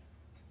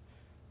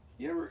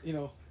 you ever,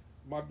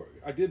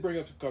 I did bring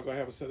up because I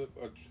have a set of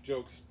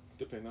jokes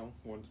depending on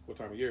what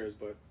time of year it is,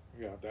 but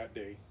that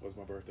day was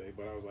my birthday.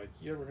 But I was like,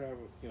 you ever have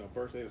a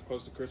birthday that's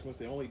close to Christmas?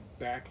 The only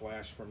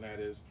backlash from that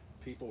is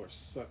people are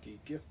sucky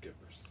gift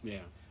givers. Yeah.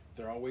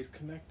 They're always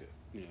connected.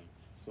 Yeah.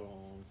 So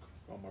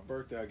on my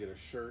birthday, I get a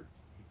shirt.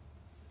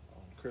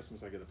 On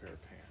Christmas, I get a pair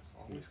of pants.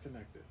 Always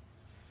connected.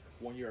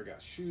 One year, I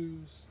got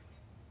shoes.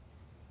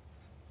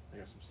 I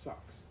got some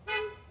socks.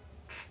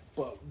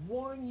 But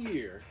one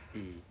year,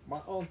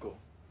 my uncle,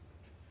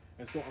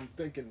 and so I'm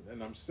thinking,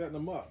 and I'm setting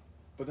them up.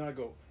 But then I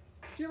go,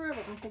 do you ever have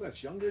an uncle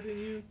that's younger than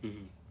you?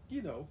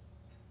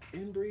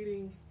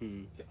 Inbreeding,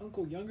 your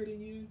uncle younger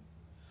than you?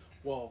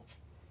 Well,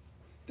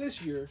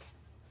 this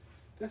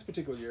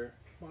particular year,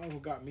 my uncle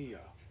got me a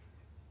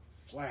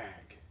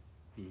flag.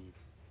 And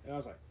I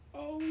was like,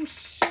 oh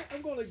shit,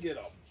 I'm going to get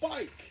a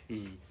bike.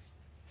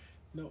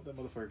 No, that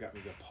motherfucker got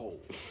me the pole.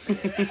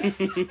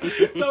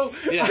 So,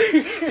 yeah.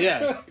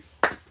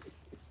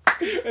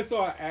 And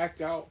so I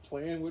act out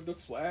playing with the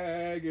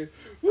flag and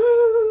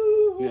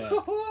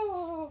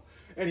woo,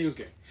 and he was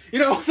gay.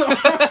 So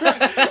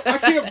I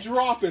kept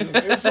dropping him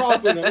and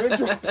dropping him and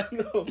dropping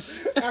him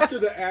after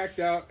the act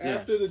out,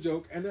 after the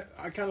joke, and then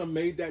I kind of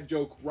made that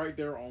joke right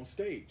there on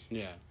stage.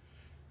 Yeah.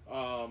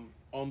 On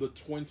the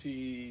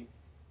 20,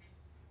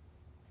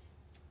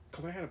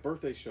 because I had a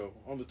birthday show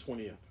on the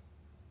 20th,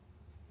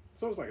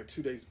 so it was like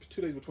 2 days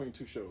between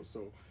two shows.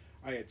 So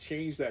I had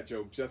changed that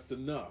joke just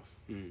enough.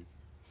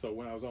 So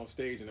when I was on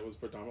stage and it was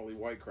predominantly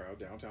white crowd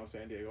downtown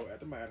San Diego at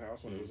the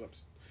Madhouse when it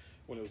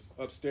was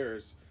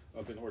upstairs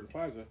up in Horton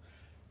Plaza,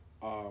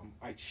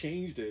 I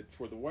changed it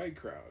for the white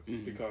crowd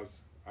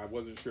because I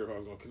wasn't sure if I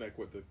was going to connect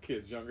with the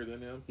kids younger than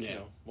them,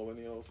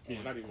 millennials,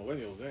 not even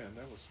millennials then.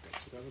 That was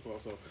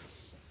 2012. So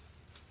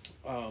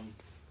I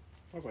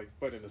was like,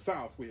 but in the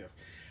South we have,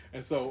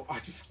 and so I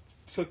just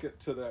took it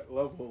to that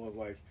level of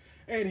like,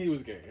 and he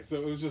was gay, so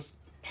it was just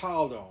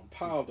piled on.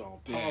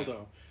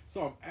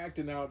 So I'm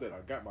acting out that I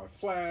got my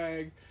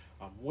flag,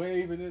 I'm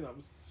waving it,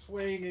 I'm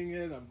swinging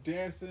it, I'm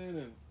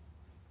dancing,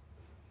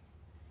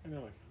 and they're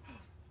like,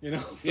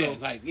 so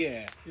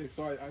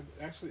so I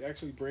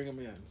actually bring them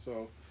in.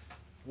 So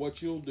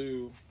what you'll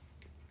do,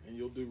 and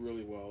you'll do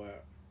really well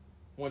at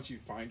once you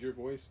find your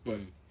voice, but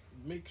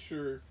make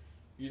sure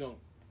you don't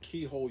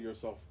keyhole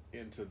yourself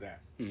into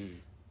that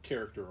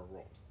character or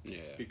role.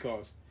 Yeah.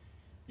 Because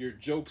your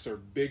jokes are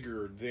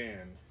bigger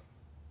than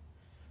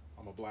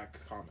I'm a black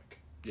comic.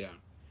 Yeah.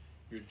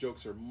 Your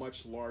jokes are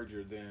much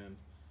larger than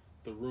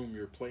the room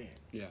you're playing.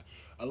 Yeah.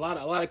 A lot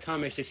of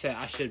comics, they said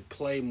I should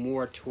play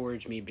more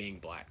towards me being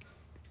black.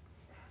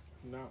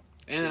 No.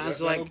 And I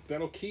was like,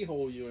 that'll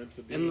keyhole you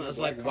into being a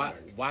black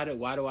comic.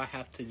 why do I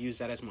have to use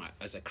that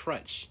as a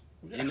crutch?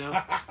 I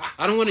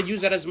don't want to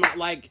use that as my,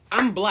 like,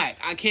 I'm black.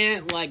 I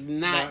can't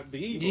not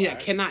be black. Yeah,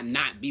 cannot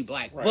not be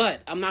black. Right.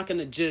 But I'm not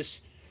gonna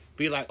just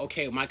be like,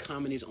 okay, my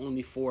comedy is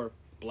only for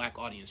black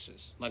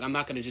audiences. Like, I'm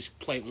not gonna just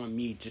play on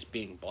me just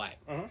being black.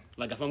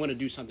 Like, if I'm gonna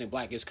do something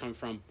black, it's come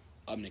from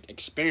an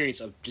experience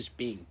of just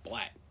being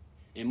black,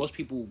 and most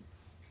people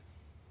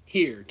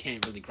here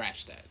can't really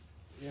grasp that.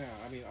 Yeah,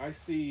 I mean, I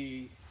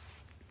see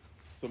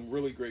some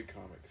really great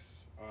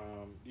comics.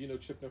 You know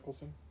Chip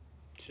Nicholson?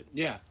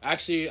 Yeah,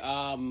 actually,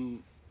 I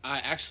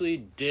actually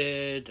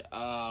did.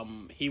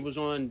 He was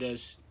on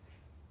this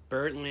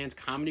Birdland's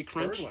Comedy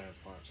Crunch. Birdland's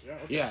Crunch, yeah.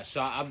 Okay. Yeah,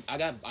 so I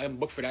got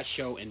booked for that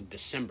show in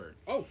December.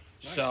 Oh, nice.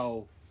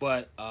 So,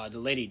 but the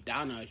lady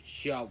Donna,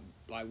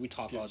 we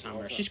talk all the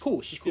time. She's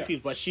cool. She's cool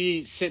people. But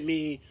she sent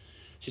me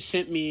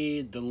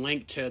the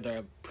link to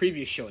the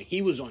previous show, and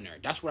he was on there.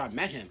 That's where I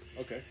met him.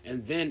 Okay.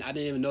 And then I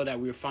didn't even know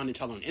that we were finding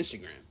each other on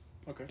Instagram.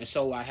 Okay. And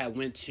so I had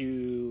went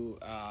to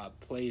a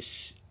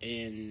place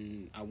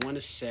in, I want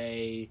to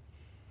say,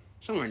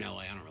 somewhere in LA.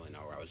 I don't really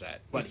know where I was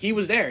at. But he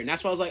was there, and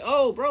that's why I was like,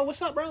 oh, bro,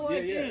 what's up, bro?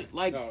 Like, yeah.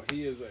 Like, no,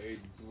 he is a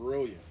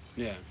brilliant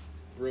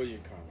comic.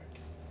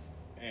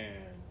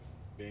 And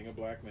being a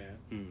black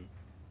man,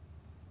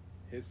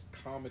 his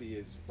comedy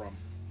is from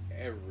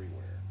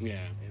everywhere. Yeah.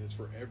 And it's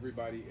for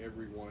everybody,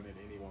 everyone, at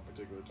any one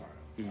particular time.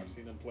 I've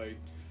seen him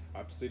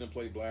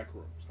play black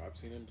rooms. I've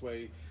seen him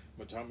play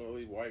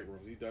predominantly white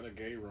rooms. He's done a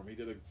gay room. He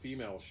did a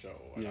female show.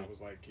 And I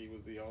was like, he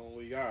was the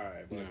only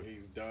guy. But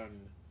he's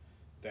done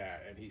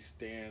that. And he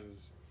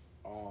stands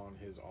on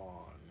his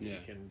own. Yeah.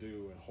 He can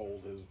do and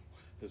hold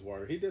his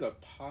water. He did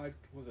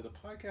was it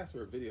a podcast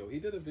or a video? He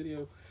did a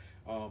video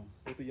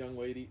with a young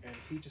lady, and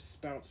he just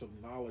spouted some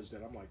knowledge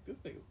that I'm like, this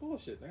nigga's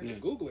bullshit. And I had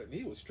to Google it, and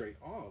he was straight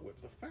on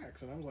with the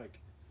facts. And I was like,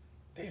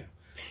 damn.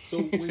 So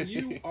when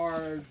you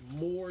are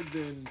more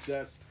than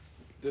just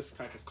this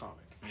type of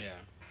comic. Yeah.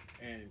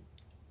 And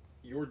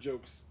your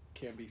jokes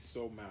can be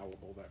so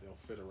malleable that they'll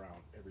fit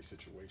around every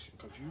situation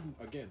because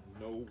you, again,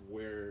 know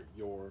where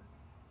your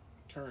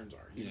turns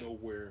are. You know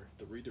where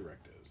the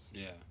redirect is.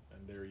 Yeah.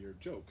 And they're your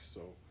jokes.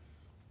 So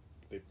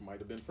they might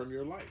have been from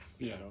your life,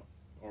 you know,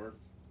 or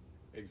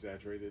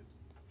exaggerated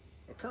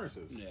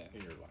occurrences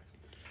in your life.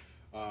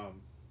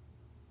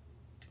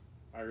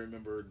 I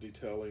remember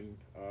detailing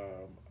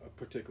a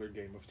particular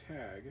game of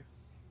tag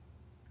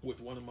with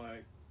one of my...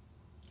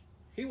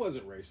 He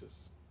wasn't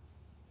racist.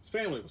 His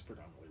family was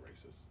predominantly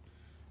racist.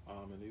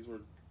 And these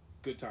were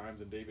good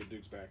times in David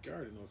Duke's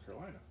backyard in North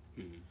Carolina.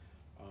 Mm-hmm.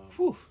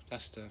 Whew,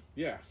 that's the...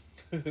 Yeah.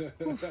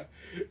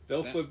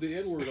 They'll flip the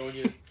N-word on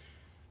you.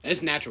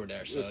 It's natural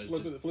there, so...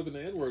 Flipping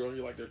the N-word on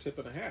you like they're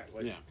tipping a hat.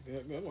 Like,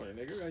 good morning,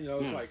 nigga. You know,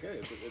 it's like, hey,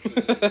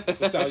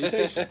 it's a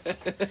salutation.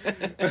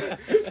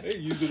 They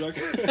use it like...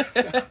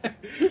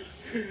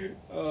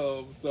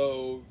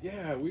 So,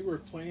 yeah, we were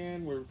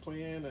playing,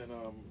 and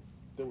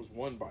there was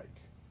one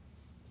bike.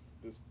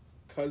 This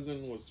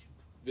cousin was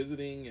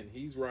visiting, and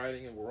he's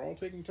riding, and we're all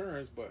taking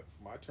turns, but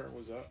my turn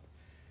was up.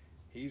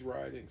 He's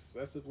riding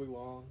excessively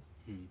long.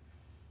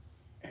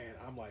 And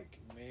I'm like,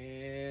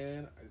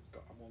 man,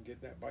 I'm going to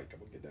get that bike. I'm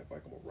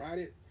going to ride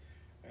it.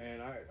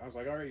 And I was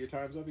like, all right, your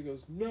time's up. He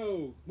goes,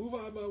 no, move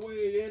out of my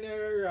way in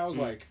there. I was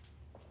like,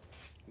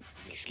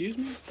 excuse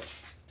me?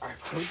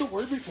 I've heard the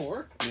word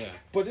before. Yeah.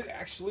 But it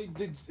actually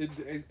did,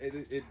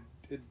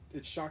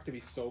 it shocked me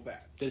so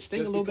bad. Did it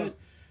sting a little bit?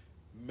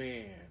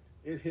 Man,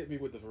 it hit me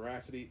with the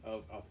veracity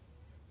of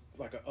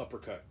like an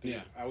uppercut. Dude.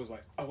 Yeah. I was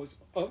like,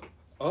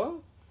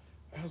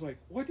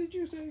 what did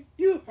you say?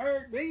 You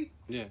heard me.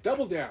 Yeah.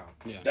 Double down.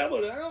 Yeah.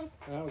 Double down.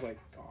 And I was like,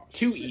 oh,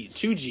 two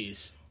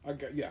G's. I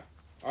got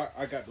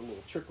the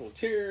little trickle of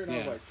tear, and I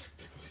was like,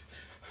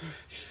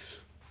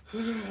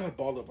 I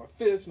balled up my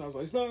fist, and I was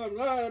like,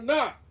 no, I'm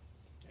not.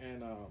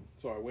 And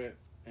so I went,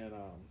 and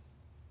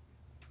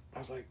I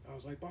was like,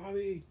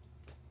 Bobby,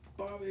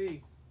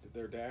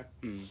 their dad.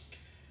 Mm.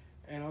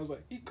 And I was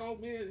like, he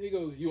called me, and he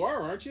goes, you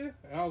are, aren't you?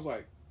 And I was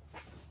like,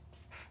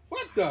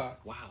 what the?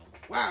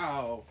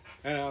 Wow.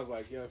 And I was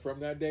like, yeah,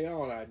 from that day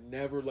on, I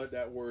never let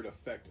that word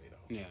affect me,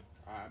 though. Yeah.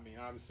 I mean,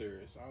 I'm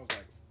serious. I was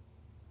like,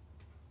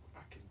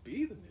 I can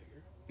be the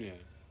nigger. Yeah.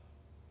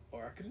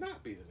 Or I could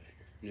not be the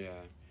nigger.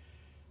 Yeah.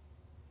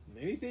 And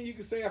anything you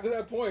can say after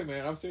that point,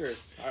 man, I'm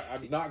serious.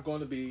 I'm not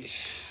going to be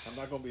the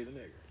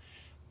nigger.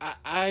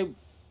 I've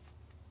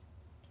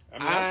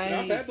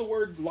had the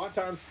word a lot of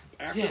times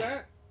after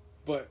that,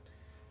 but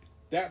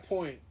that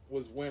point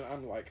was when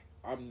I'm like,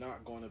 I'm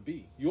not going to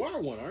be. You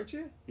are one, aren't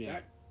you? Yeah.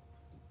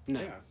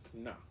 No.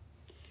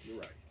 You're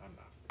right. I'm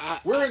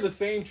not. We're in the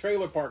same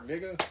trailer park,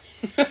 nigga.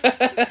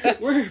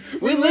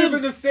 we live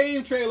in the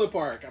same trailer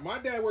park. My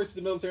dad works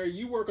in the military.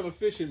 You work on a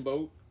fishing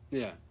boat.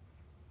 Yeah.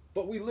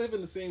 But we live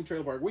in the same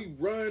trailer park. We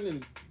run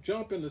and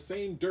jump in the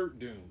same dirt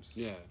dunes.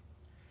 Yeah.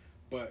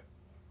 But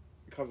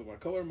because of my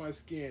color of my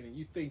skin, and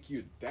you think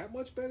you're that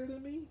much better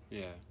than me?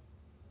 Yeah.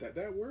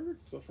 That word?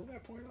 So from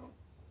that point on,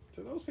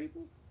 to those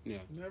people? Yeah.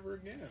 Never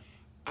again.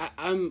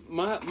 I'm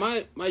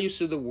my use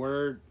of the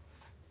word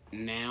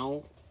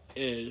now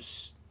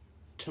is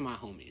to my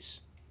homies.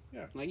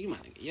 Yeah. Like, you my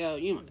nigga. Yeah,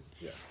 you my nigga.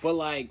 Yeah. But,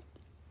 like,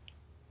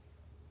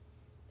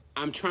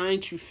 I'm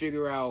trying to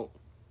figure out,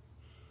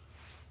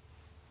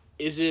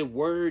 is the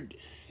word,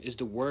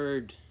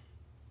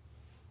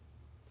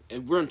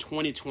 if we're in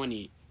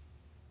 2020,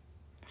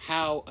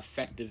 how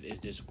effective is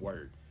this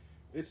word?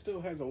 It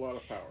still has a lot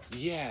of power.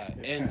 Yeah.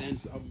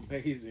 It's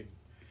amazing.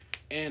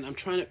 And I'm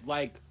trying to,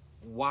 like,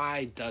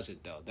 why does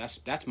it, though?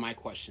 That's my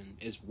question,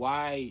 is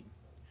why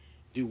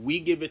do we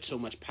give it so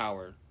much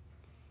power?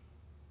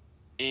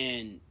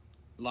 And,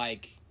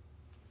 like,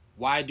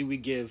 why do we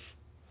give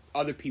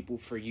other people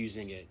for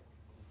using it?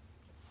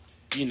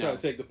 You know, try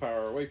to take the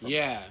power away from it.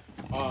 Yeah.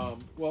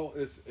 Well,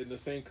 it's in the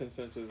same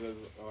consensus as,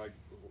 like,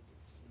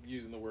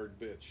 using the word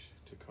bitch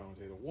to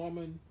connotate a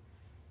woman,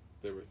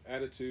 their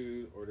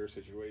attitude, or their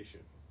situation.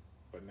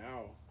 But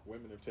now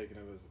women have taken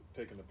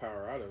the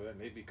power out of it,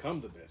 and they become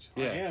the bitch.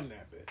 Yeah. I am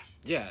that bitch.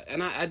 Yeah,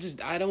 and I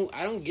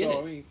don't get it.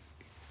 I mean,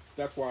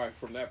 that's why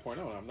from that point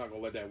on, I'm not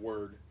gonna let that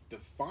word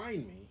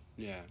define me.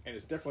 Yeah. And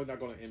it's definitely not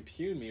gonna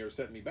impugn me or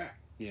set me back.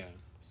 Yeah.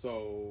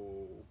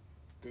 So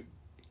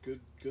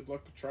good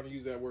luck trying to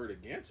use that word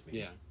against me.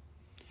 Yeah.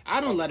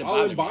 I don't let it bother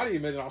me. I'll embody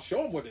him and I'll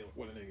show him what a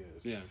nigga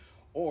is. Yeah.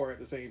 Or at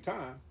the same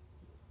time,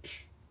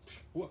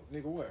 what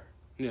nigga where?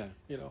 Yeah.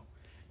 You know,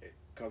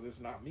 because it's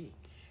not me.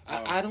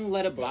 I don't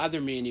let it bother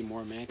me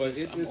anymore, man. But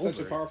it's such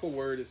a powerful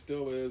word. It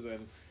still is,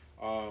 and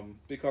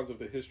because of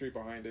the history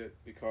behind it,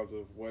 because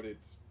of what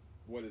it's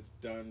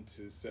done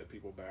to set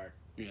people back.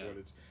 Yeah.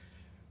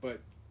 But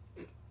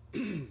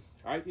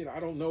I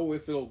don't know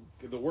if the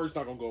word's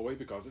not gonna go away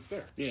because it's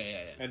there. Yeah.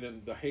 And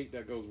then the hate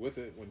that goes with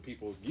it when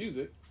people use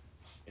it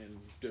in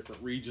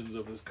different regions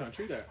of this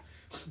country, that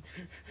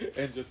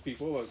and just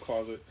people are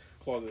closet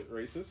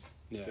racists.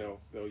 Yeah.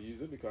 They'll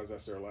use it because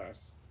that's their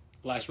last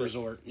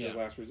resort. Yeah.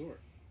 Their last resort.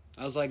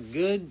 I was like,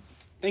 good,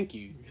 thank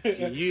you.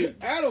 You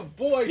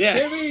attaboy,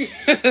 Timmy.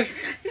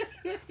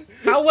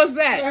 How was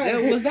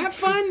that? Was that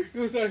fun? It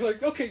was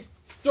like, okay,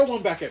 throw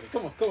one back at me.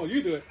 Come on,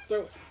 you do it.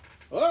 Throw it.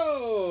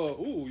 Oh,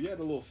 ooh, you had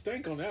a little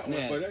stank on that one,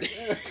 Yeah. but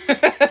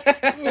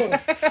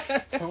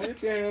tone it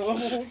down.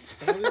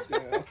 Tone it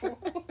down.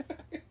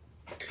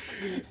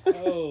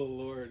 Oh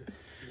Lord.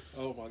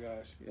 Oh my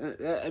gosh.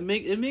 It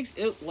makes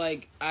it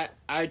like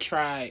I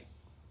try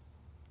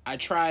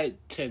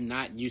to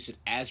not use it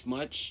as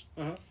much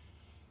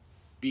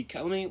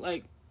because I mean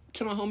like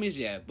to my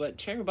homies but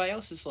to everybody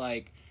else it's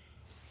like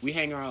we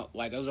hang around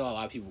like there's a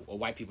lot of people or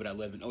white people that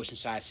live in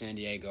Oceanside, San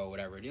Diego,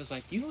 whatever. It is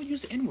like you don't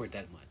use the N-word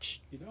that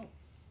much. You don't.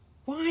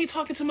 Well, I ain't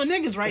talking to my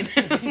niggas right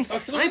now.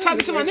 I ain't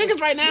talking to my niggas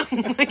right now.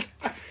 Like,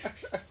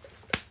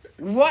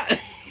 what?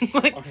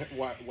 Like,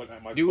 what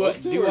am I do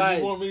supposed to? do or I?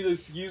 You want me to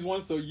use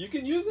one so you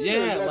can use it? Yeah, or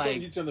is that like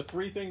something you trying to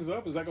free things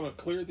up? Is that going to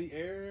clear the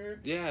air?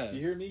 Yeah. You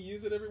hear me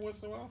use it every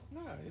once in a while?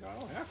 Nah, I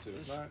don't have to.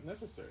 It's not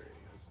necessary.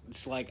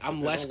 It's like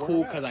I'm less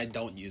cool because I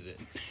don't use it.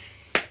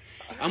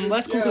 I'm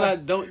less cool because I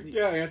don't.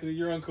 Yeah, Anthony,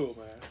 you're uncool,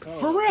 man. Oh,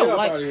 for real, get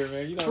like out of here,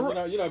 man.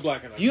 You're not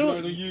black enough. You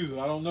don't use it.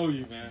 I don't know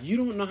you, man. You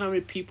don't know how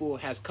many people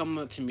has come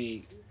up to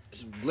me,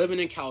 living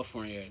in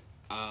California.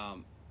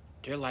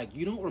 They're like,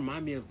 you don't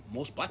remind me of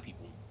most black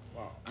people.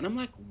 Wow. And I'm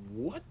like,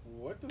 what?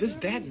 What does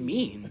that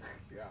mean?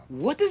 Yeah.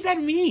 What does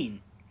that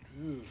mean?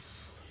 And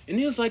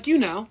he was like,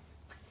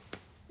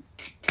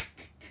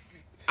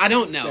 I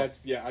don't know.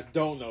 I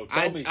don't know.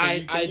 Tell me.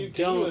 Can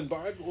you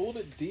imbibe a little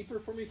bit deeper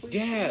for me, please?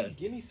 Yeah.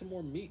 Give me some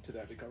more meat to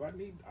that because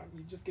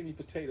you just give me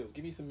potatoes.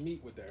 Give me some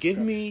meat with that. Give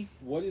me.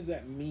 What does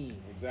that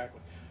mean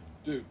exactly?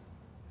 Dude,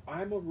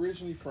 I'm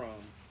originally from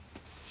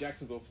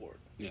Jacksonville, Florida.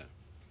 Yeah.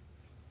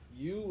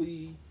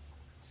 Yulee,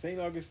 St.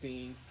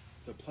 Augustine,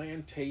 the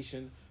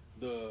plantation,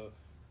 the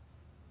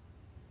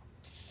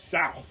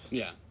South.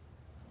 Yeah.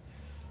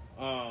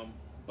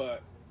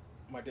 But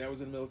my dad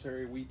was in the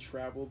military. We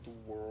traveled the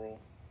world.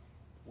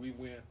 We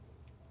went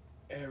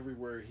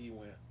everywhere he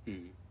went.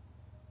 Mm-hmm.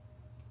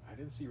 I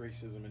didn't see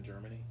racism in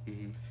Germany.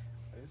 Mm-hmm.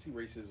 I didn't see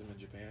racism in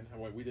Japan.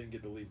 However, we didn't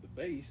get to leave the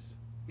base.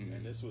 Mm-hmm.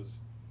 And this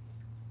was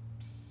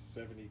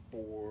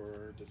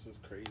 74. This is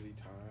crazy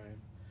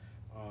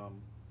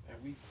time.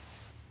 And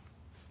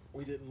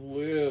we didn't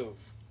live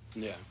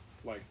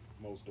like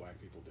most black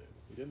people did.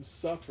 We didn't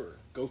suffer,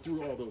 go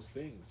through all those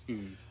things.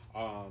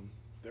 Mm-hmm.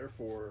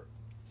 Therefore,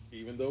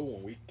 even though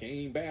when we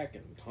came back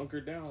and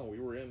hunkered down, we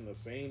were in the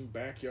same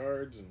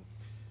backyards and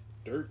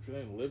dirt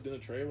and lived in a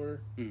trailer,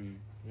 you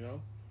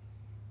know,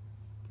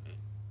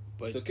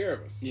 but took care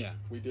of us. Yeah.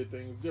 We did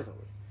things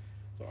differently.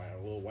 So I had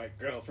a little white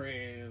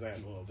girlfriends, I had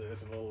a little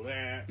this and a little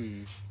that,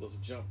 little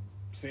jump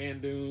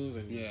sand dunes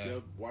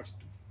and watched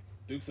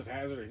Dukes of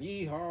Hazzard and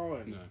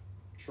Yeehaw and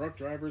truck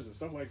drivers and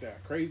stuff like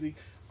that. Crazy.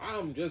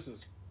 I'm just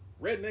as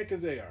redneck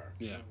as they are.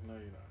 Yeah. No,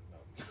 you're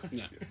not. No.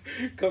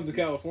 Yeah. Come to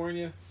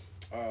California.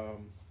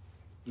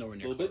 Nowhere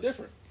near a little close. bit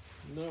different.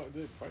 No,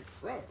 like,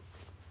 bro,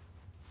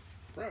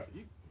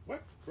 you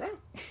what, bro?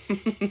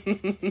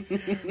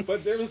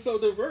 But they were so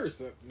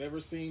diverse. I've never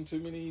seen too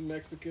many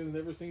Mexicans,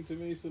 never seen too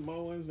many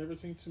Samoans, never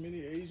seen too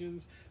many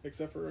Asians,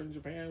 except for in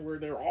Japan where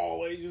they're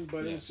all Asians.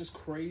 But it was just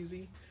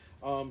crazy,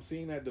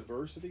 seeing that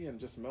diversity and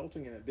just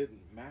melting, and it didn't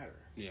matter.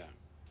 Yeah.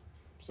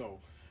 So,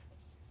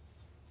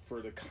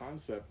 for the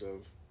concept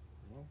of,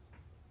 well,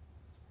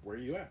 where are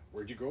you at?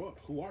 Where'd you grow up?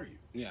 Who are you?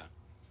 Yeah.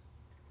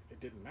 It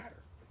didn't matter.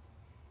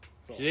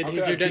 So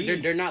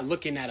they're not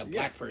looking at a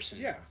black person.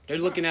 Yeah, they're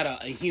looking at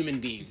a human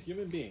being.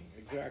 Human being,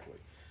 exactly.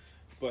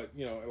 But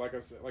like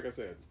I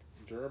said,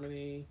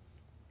 Germany,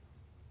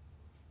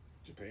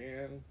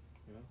 Japan,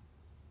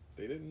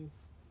 they didn't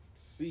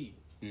see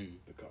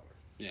the color.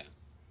 Yeah,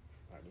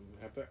 I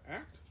didn't have to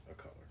act a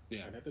color. Yeah,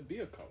 I didn't have to be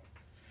a color.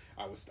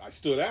 I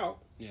stood out.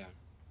 Yeah,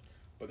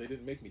 but they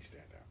didn't make me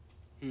stand out.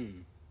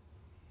 And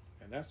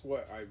that's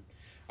what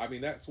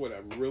that's what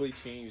really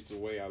changed the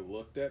way I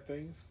looked at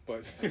things.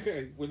 But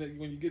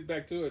when you get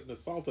back to it and the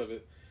salt of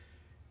it,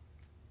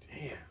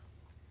 damn,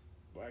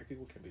 black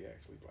people can be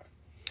actually black.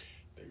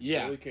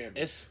 They really can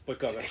be.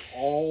 Because that's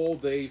all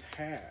they've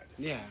had.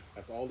 Yeah.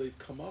 That's all they've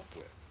come up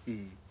with.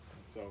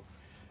 So,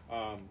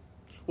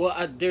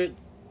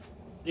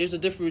 there's a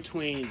difference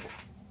between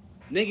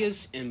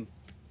niggas and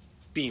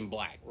being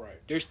black. Right.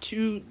 Those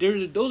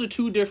are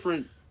two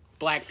different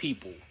black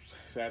people.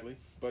 Sadly,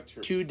 but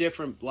true. Two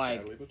different,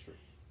 sadly, but true.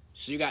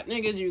 So you got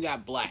niggas and you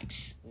got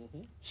blacks.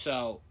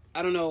 So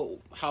I don't know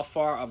how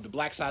far of the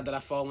black side that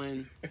I fall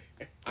in.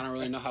 I don't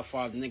really know how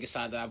far of the nigga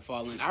side that I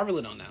fall in. I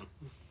really don't know.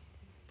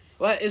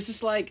 But it's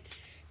just like,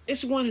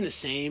 it's one and the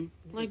same.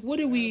 Like, what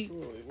do we...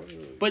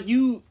 Absolutely. But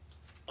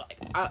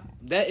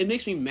it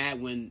makes me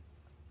mad when...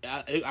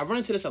 I run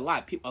into this a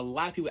lot. A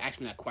lot of people ask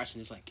me that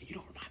question. It's like, you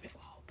don't remind me of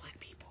all black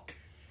people.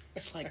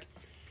 It's like,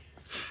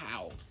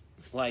 how?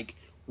 Like,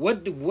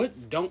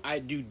 what don't I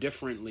do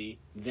differently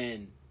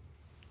than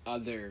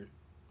other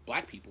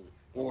black people,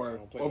 or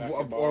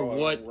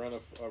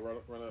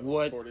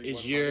what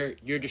is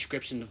your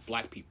description of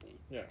black people?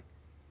 Yeah,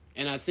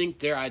 and I think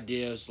their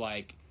idea is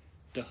like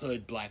the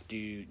hood black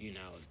dude,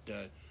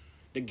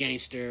 the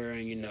gangster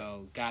and, you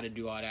know, got to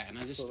do all that. And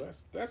I just... So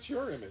that's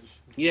your image.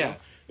 Yeah. You know?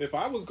 If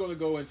I was going to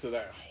go into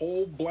that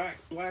whole black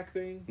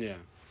thing, yeah.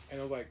 and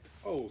I was like,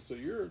 oh, so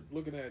you're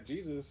looking at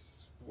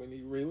Jesus when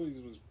he really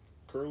was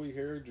curly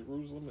haired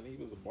Jerusalem and he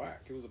was a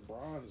black. He was a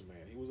bronze man.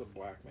 He was a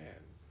black man.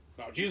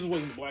 No, Jesus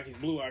wasn't black. He's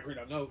blue-eyed.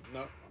 No,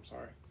 I'm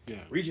sorry. Yeah.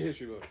 Read your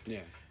history books. Yeah.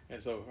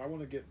 And so if I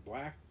want to get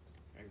black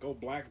and go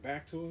black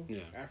back to him, yeah.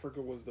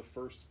 Africa was the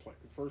first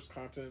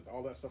continent,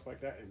 all that stuff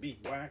like that, and be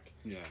black.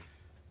 Yeah.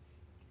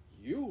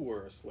 You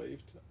were a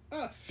slave to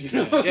us, you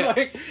know. Yeah.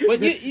 Like,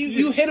 but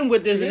you hit them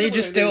with this, and they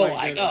just still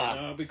like,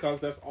 no, because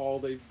that's all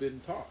they've been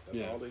taught. That's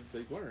yeah. all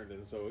they've learned,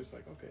 and so it's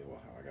like, okay, well,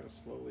 I got to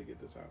slowly get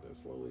this out there,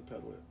 slowly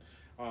peddle it.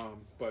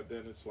 But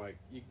then it's like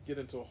you get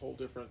into a whole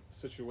different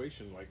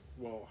situation. Like,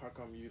 well, how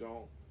come you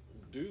don't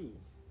do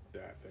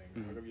that thing?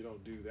 Mm-hmm. How come you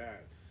don't do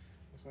that?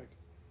 It's like,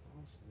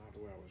 well, it's not the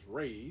way I was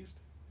raised.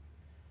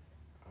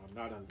 I'm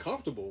not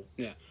uncomfortable.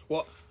 Yeah.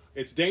 Well,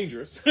 it's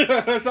dangerous.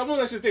 Some of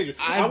that's just dangerous.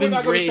 I would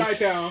not go to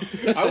Chi-Town.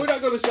 I would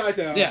not go to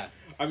Chi-Town. Yeah.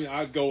 I mean,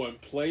 I'd go and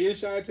play in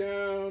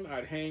Chi-Town.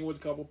 I'd hang with a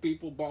couple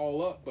people,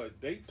 ball up, but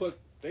they put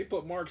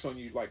marks on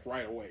you like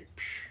right away.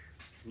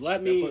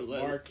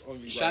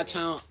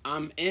 Chi-Town,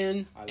 I'm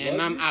in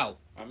and I'm out.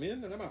 I'm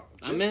in and I'm out.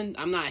 I'm in.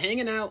 I'm not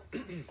hanging out.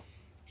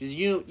 Because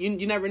you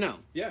never know.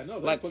 Yeah, no,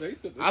 like, they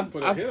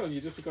put a hit on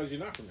you just because you're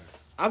not from there.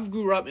 I've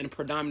grew up in a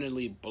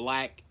predominantly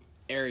black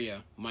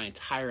area my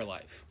entire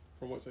life.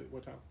 From what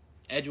town?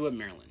 Edgewood,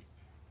 Maryland.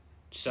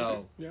 So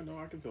okay. Yeah, no,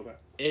 I can feel that.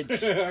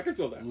 It's I can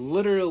feel that.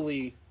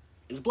 Literally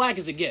as black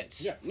as it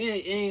gets. Yeah.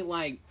 It ain't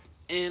like,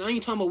 and I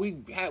ain't talking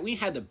about we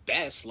had the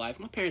best life.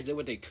 My parents did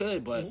what they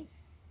could, but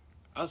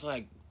I was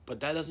like, but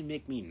that doesn't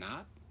make me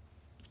not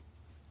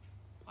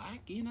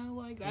black, you know?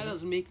 Like that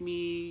doesn't make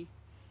me.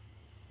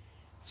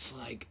 It's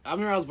like I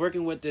remember I was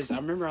working with this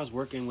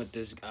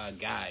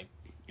guy,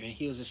 and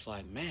he was just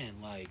like, man,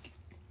 like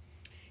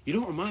you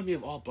don't remind me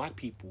of all black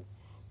people,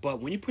 but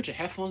when you put your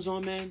headphones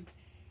on, man,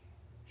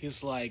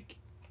 he's like,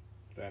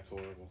 that's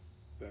horrible.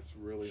 That's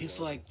really. He's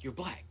horrible. like, you're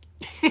black.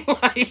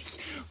 Like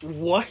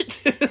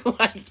what?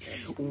 Like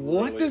that's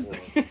what really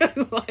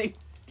does like?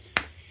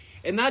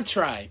 And I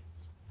try.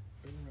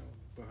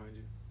 Behind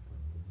you.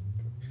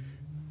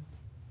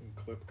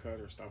 Clip, cut,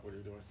 or stop what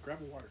you're doing. Grab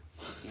a water.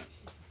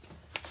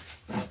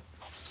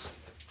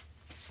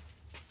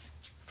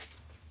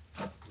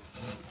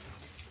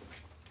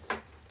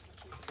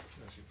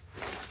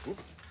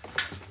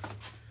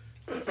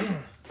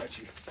 That's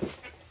you.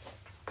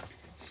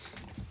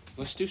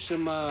 Let's do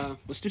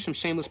some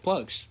shameless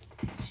plugs.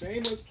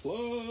 Shameless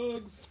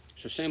plugs.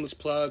 So shameless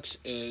plugs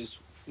is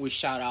we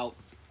shout out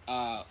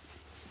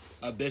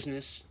a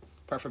business,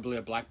 preferably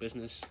a black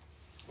business.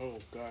 Oh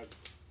God.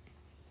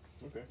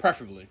 Okay.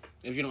 Preferably,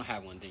 if you don't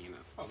have one, then you know.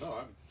 Oh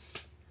no,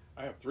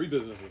 I have 3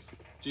 businesses.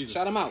 Jesus.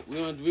 Shout them out.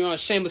 We want a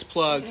shameless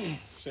plug.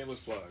 Shameless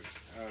plug.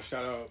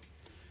 Shout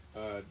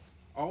out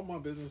all my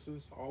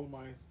businesses.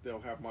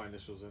 They'll have my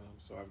initials in them.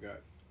 So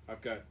I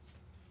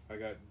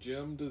got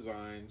Jim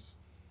Designs,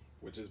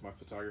 which is my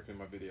photography and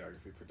my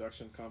videography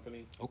production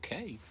company.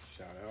 Okay.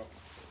 Shout out.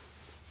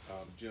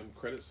 Jim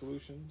Credit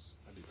Solutions.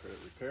 I do credit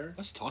repair.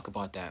 Let's talk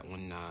about that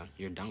when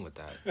you're done with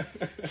that.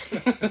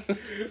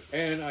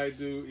 And I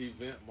do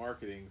event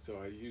marketing. So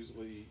I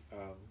usually,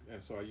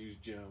 I use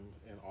Jim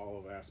in all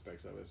of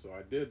aspects of it. So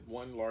I did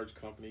one large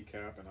company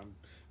cap, and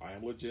I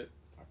am legit.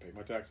 I pay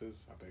my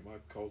taxes. I pay my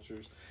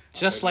cultures.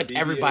 Just like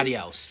everybody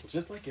else.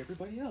 Just like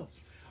everybody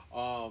else.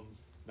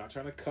 Not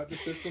trying to cut the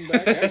system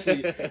back.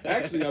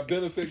 Actually, I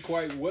benefit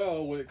quite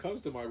well when it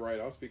comes to my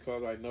write-offs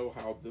because I know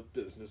how the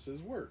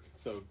businesses work.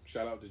 So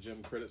shout out to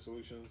Jim Credit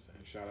Solutions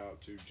and shout out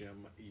to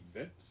Jim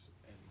Events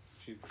and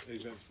Chief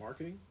Events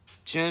Marketing.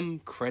 Jim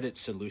Credit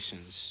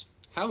Solutions.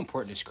 How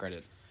important is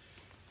credit?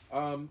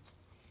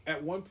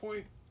 At one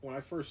point, when I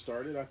first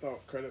started, I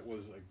thought credit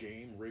was a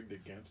game rigged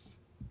against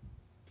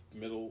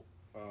middle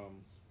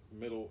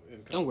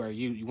income. Don't worry,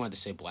 you wanted to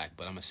say black,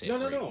 but I'm gonna say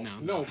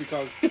no,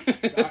 because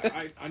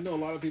I know a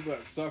lot of people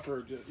that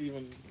suffer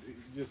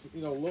just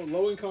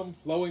low income,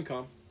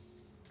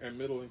 and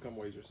middle income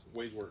wage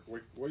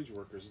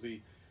workers, the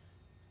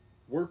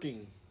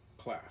working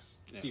class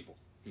people,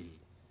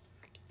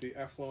 the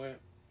affluent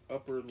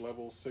upper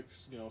level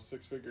six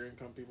figure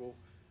income people,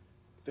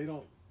 they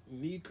don't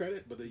need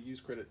credit, but they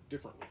use credit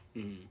differently.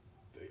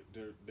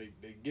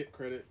 They get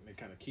credit and they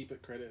kind of keep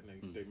it credit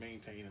and they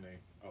maintain and they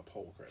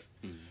uphold credit.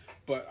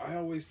 But I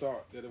always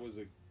thought that it was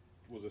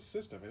a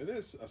system, and it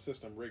is a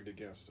system rigged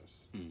against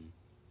us.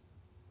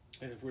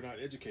 And if we're not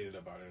educated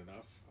about it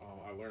enough,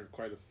 I learned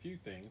quite a few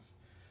things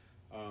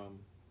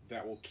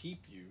that will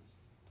keep you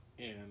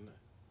in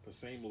the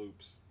same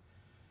loops.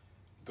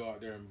 Go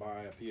out there and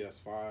buy a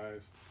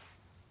PS5,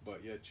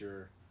 but yet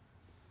your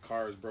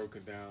car is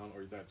broken down,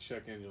 or that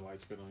check engine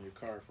light's been on your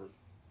car for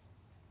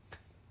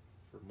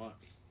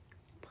months.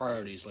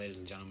 Priorities, ladies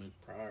and gentlemen.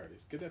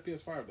 Priorities. Get that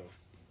PS5 though.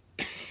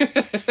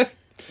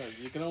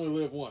 You can only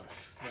live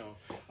once.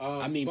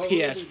 I mean,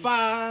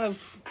 PS5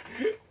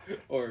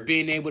 or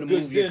being able to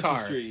move your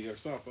car or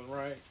something,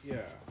 right?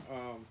 Yeah.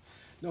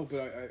 No,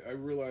 but I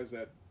realize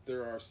that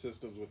there are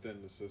systems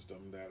within the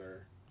system that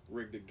are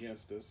rigged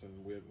against us,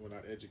 and we're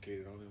not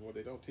educated on. And what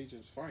they don't teach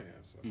is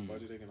finance, and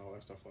budgeting, and all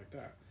that stuff like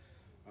that.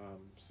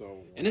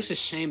 And it's a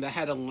shame that I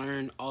had to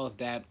learn all of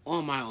that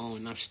on my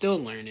own. I'm still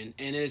learning,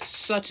 and it's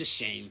such a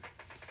shame.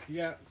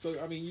 Yeah,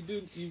 so I mean,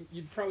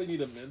 you probably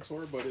need a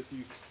mentor, but if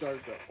you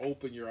start to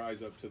open your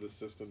eyes up to the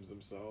systems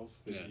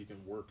themselves, then you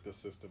can work the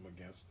system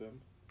against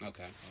them.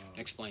 Okay,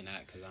 explain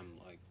that, because I'm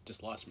like,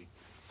 just lost me.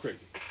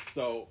 Crazy.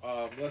 So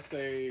let's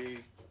say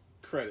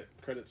credit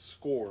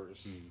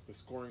scores, the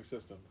scoring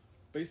system.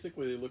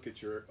 Basically, they look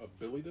at your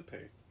ability to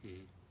pay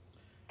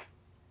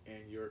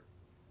and your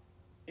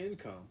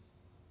income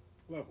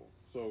level.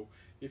 So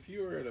if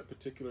you are at a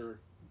particular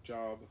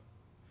job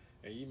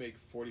and you make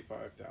 $45,000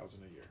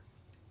 a year,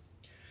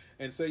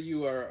 and say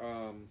you are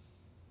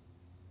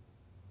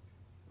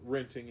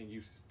renting and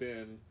you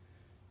spend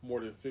more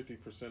than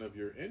 50% of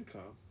your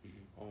income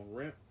on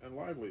rent and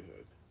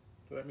livelihood,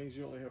 so that means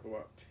you only have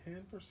about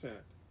 10%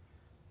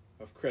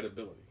 of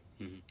credibility.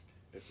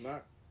 It's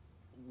not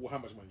how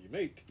much money you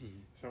make;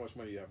 it's how much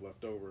money you have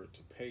left over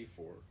to pay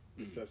for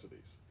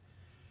necessities.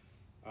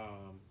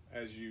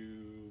 As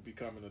you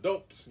become an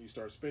adult, you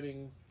start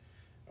spending.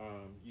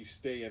 You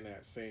stay in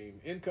that same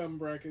income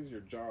bracket.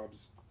 Your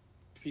jobs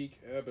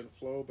peak, ebb, and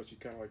flow, but you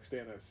kind of like stay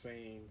in that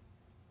same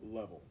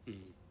level.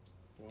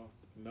 Well,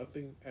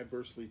 nothing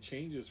adversely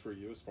changes for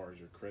you as far as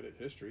your credit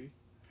history,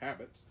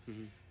 habits,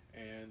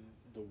 and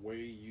the way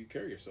you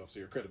carry yourself. So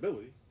your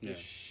credibility is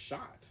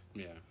shot.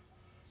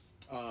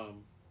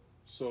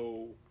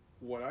 So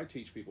what I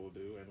teach people to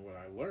do, and what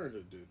I learned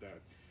to do, that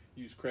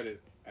use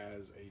credit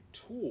as a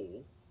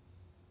tool,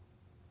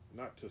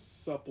 not to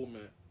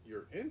supplement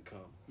your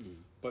income,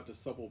 but to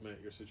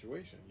supplement your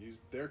situation.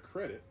 Use their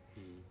credit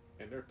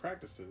and their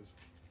practices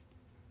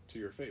to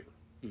your favor.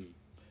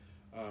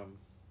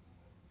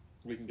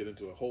 We can get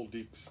into a whole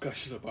deep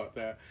discussion about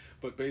that,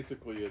 but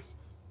basically it's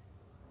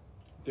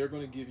they're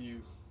going to give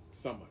you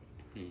some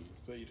money.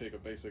 Say you take a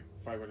basic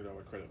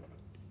 $500 credit limit.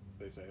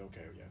 They say,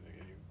 okay, yeah,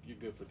 nigga, you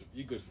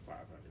good for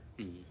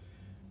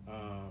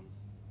 $500.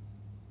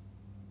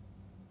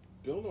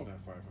 Build on that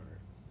 500.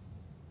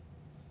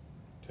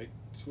 Take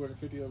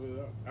 250 of it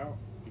out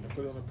and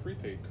put it on a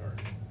prepaid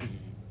card.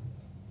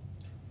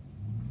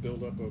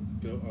 Build up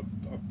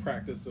a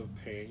practice of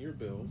paying your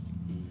bills,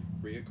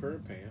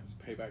 reoccurring payments,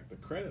 pay back the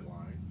credit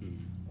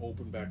line,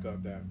 open back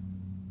up that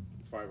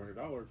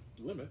 $500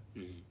 limit.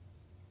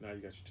 Now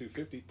you got your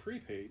 $250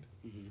 prepaid,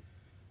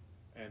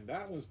 and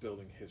that was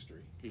building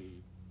history.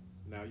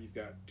 Now you've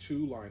got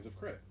 2 lines of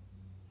credit.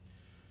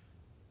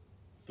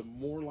 The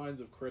more lines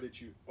of credit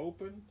you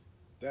open,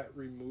 that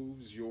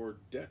removes your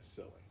debt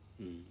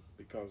ceiling,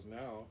 because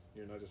now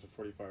you're not just a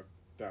 $45,000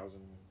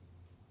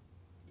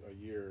 a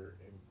year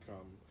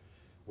income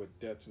with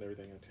debts and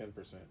everything at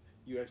 10%.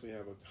 You actually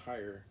have a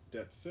higher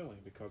debt ceiling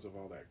because of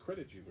all that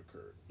credit you've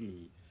incurred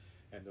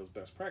and those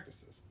best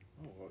practices.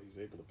 Oh, well, he's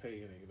able to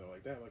pay, and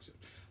like that.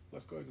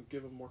 Let's go ahead and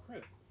give him more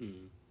credit,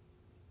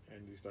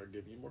 and you start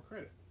giving you more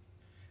credit,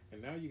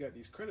 and now you got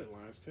these credit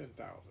lines, 10,000,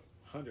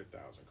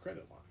 100,000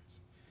 credit lines.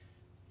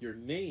 Your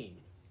name,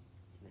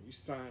 when you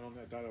sign on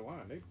that dotted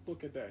line, they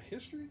look at that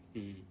history.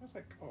 That's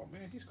like, oh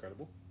man, he's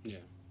credible.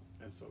 Yeah,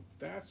 and so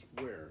that's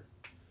where,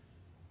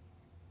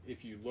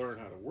 if you learn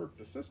how to work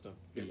the system,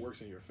 it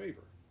works in your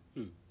favor.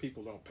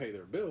 People don't pay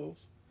their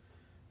bills,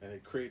 and they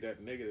create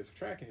that negative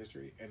tracking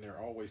history, and they're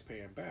always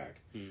paying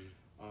back.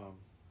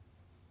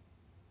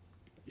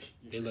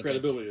 Your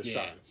credibility is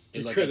shot.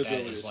 Your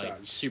credibility is like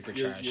super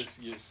trash.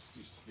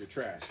 You're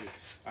trash.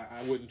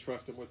 I wouldn't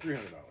trust them with $300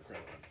 credit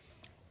limit.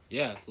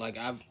 Yeah, like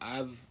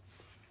I've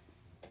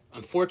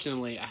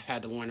unfortunately I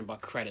had to learn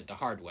about credit the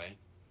hard way,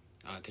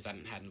 because I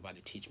didn't have nobody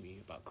to teach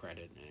me about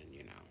credit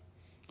and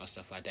all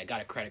stuff like that.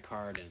 Got a credit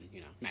card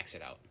and max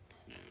it out.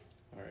 Yeah.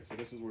 All right, so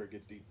this is where it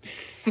gets deep.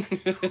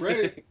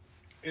 Credit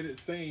in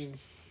its same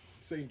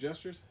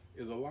gestures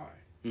is a lie,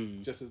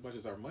 just as much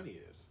as our money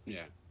is.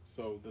 Yeah.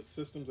 So the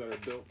systems that are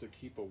built to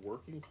keep a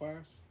working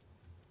class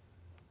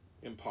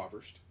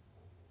impoverished,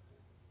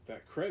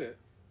 that credit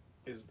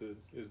is the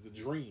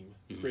dream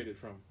created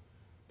from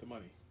the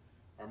money.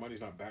 Our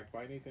money's not backed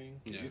by anything.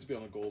 It used to be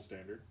on a gold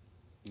standard.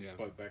 Yeah.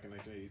 But back in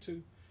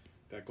 1982,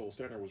 that gold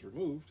standard was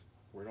removed.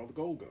 Where'd all the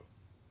gold go?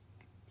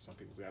 Some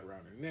people's got it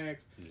around their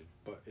necks,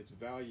 but its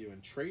value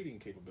and trading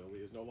capability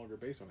is no longer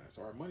based on that.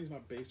 So our money's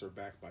not based or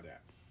backed by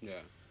that.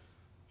 Yeah.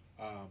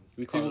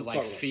 We call it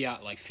like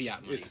fiat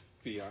money. It's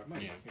fiat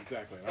money. Yeah.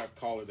 Exactly. And I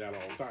call it that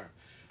all the time.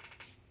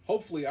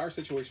 Hopefully our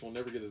situation will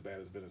never get as bad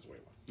as Venezuela,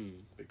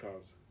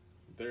 because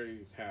they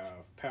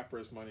have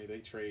papyrus money. They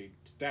trade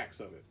stacks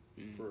of it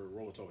for a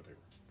roll of toilet paper.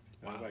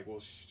 And I was like,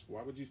 well,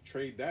 why would you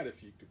trade that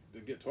if you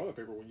could get toilet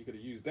paper when you could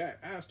have used that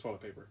as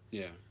toilet paper?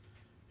 Yeah.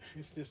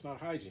 It's just not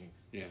hygiene.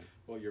 Yeah.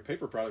 Well, your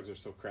paper products are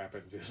so crap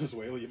in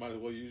Venezuela, you might as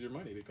well use your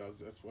money, because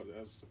that's what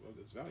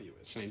its value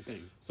is. Same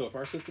thing. So if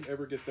our system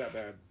ever gets that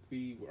bad,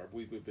 we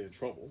would be in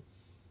trouble.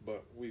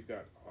 But we've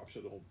got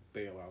optional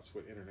bailouts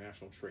with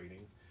international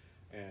trading,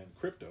 and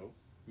crypto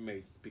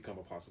may become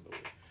a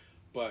possibility.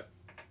 But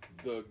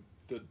the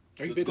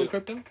Are you big on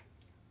crypto?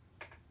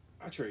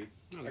 I trade.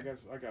 Okay. I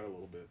guess I got a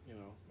little bit.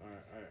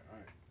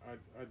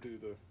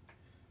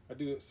 I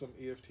do some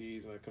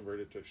EFTs and I convert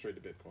it straight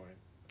to Bitcoin.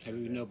 Have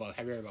you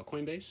heard about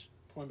Coinbase?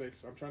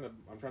 Coinbase. I'm trying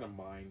to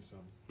mine some.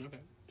 Okay.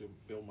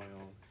 Build my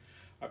own.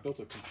 I built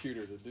a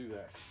computer to do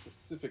that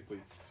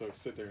specifically, so I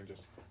sit there and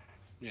just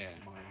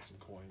mine some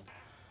coin.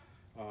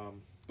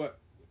 But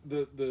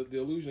the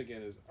illusion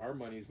again is our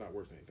money is not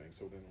worth anything.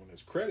 So then when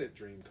this credit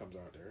dream comes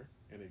out there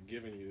and it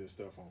giving you this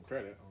stuff on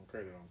credit,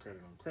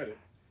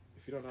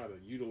 if you don't know how to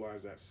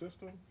utilize that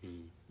system,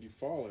 you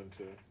fall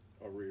into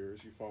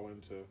arrears, you fall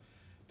into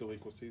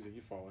delinquencies, and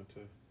you fall into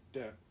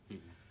debt,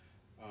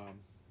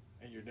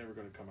 and you're never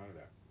going to come out of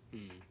that.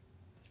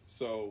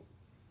 So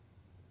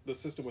the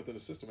system within the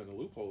system and the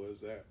loophole is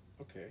that,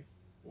 okay,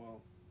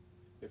 well,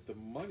 if the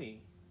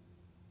money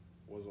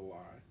was a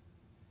lie,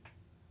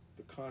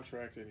 the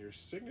contract and your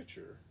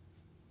signature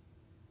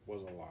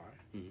was a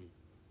lie,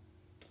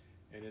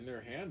 and in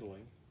their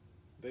handling,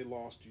 they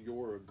lost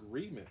your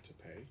agreement to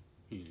pay,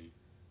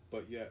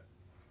 but yet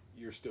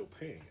you're still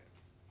paying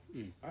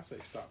it. I say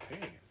stop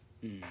paying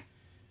it.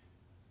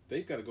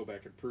 They've got to go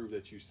back and prove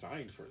that you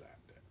signed for that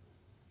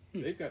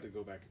debt. They've got to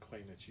go back and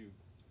claim that you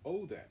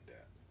owe that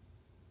debt.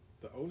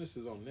 The onus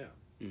is on them.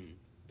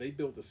 They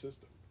built the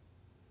system.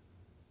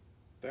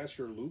 That's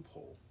your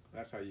loophole.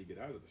 That's how you get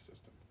out of the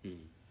system.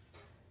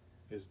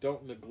 Is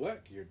don't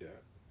neglect your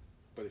debt,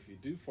 but if you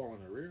do fall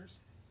in arrears,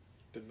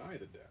 deny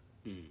the debt.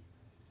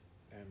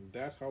 And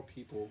that's how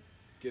people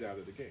get out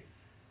of the game.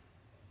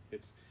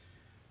 It's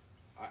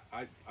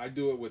I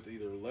do it with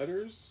either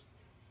letters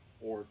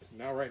or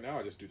right now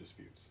I just do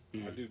disputes.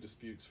 I do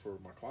disputes for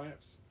my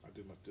clients. I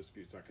do my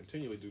disputes. I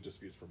continually do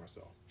disputes for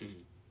myself.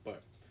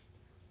 But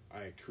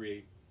I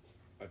create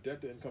a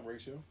debt to income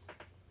ratio,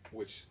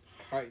 which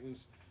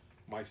heightens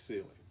my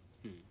ceiling.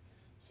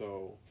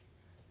 So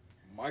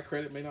my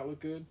credit may not look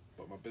good,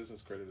 but my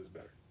business credit is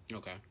better.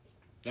 Okay.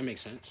 That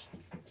makes sense.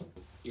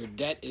 Your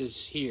debt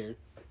is here.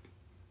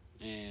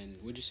 And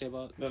what'd you say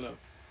about? No.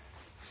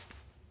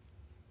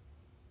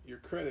 Your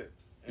credit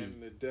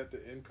and the debt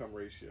to income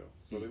ratio.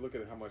 So they look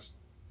at how much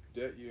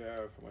debt you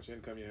have, how much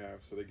income you have,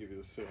 so they give you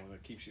the ceiling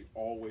that keeps you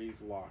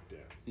always locked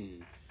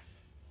in.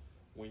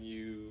 When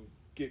you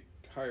get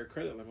higher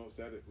credit limits,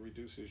 that it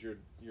reduces your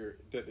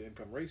debt to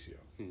income ratio.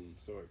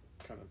 So it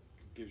kind of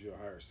gives you a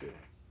higher ceiling.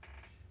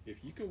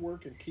 If you can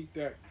work and keep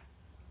that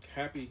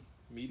happy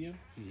medium,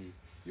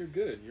 you're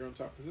good. You're on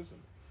top of the system.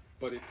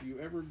 But if you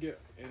ever get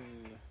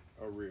in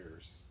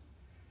arrears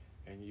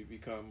and you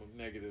become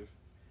negative,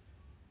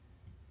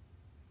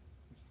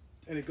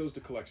 and it goes to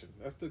collection.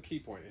 That's the key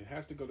point. It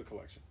has to go to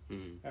collection.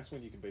 That's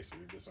when you can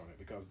basically disown it,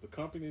 because the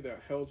company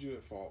that held you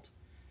at fault,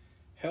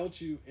 held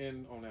you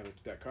in on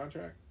that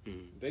contract,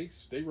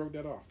 they wrote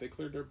that off. They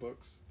cleared their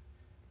books.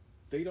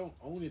 They don't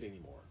own it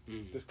anymore.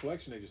 This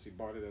collection agency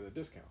bought it at a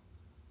discount.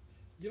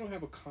 You don't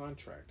have a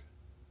contract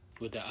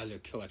with the other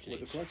collection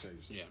agency. With the collection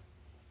agency. Yeah.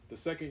 The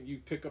second you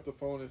pick up the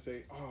phone and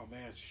say, "Oh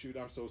man, shoot,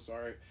 I'm so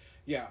sorry.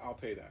 Yeah, I'll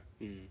pay that."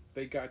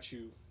 They got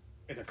you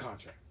in a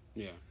contract.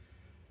 Yeah.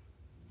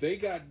 They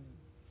got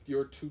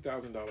your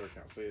 $2,000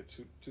 account, say a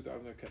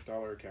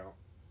 $2,000 account.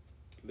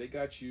 They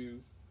got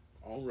you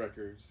on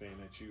record saying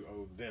that you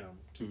owe them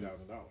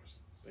 $2,000.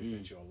 They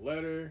sent you a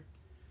letter.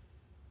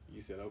 You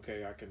said,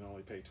 okay, I can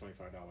only pay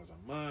 $25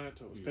 a month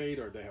till it's paid,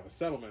 or they have a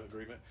settlement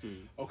agreement.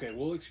 Okay,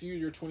 we'll excuse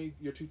your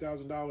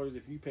 $2,000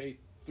 if you pay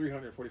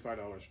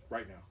 $345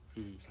 right now.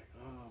 It's like,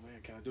 oh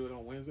man, can I do it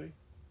on Wednesday?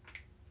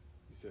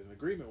 You said an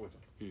agreement with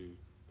them.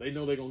 They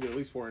know they're gonna get at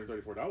least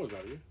 $434 out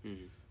of you.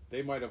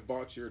 They might have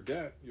bought your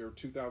debt, your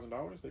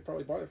 $2,000. They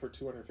probably bought it for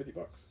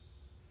 $250.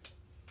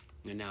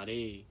 And now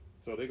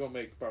so they're gonna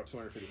make about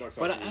 $250.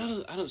 But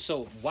I don't.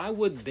 So why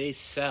would they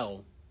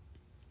sell,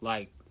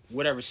 like,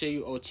 whatever? Say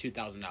you owe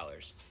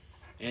 $2,000,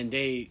 and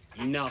you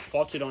now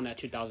faulted on that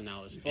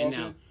 $2,000, and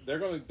now they're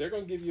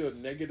gonna give you a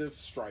negative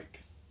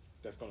strike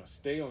that's gonna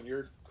stay on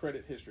your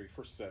credit history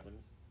for 7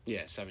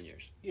 years. 7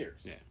 years.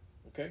 Yeah.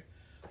 Okay.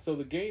 So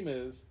the game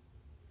is,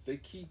 they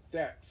keep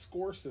that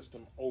score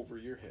system over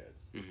your head.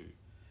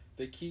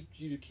 They keep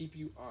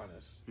you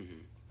honest,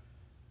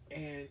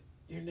 and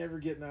you're never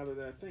getting out of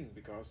that thing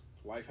because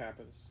life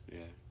happens.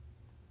 Yeah.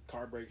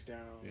 Car breaks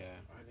down. Yeah.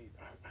 I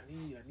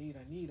need.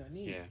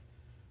 Yeah.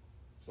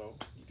 So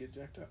you get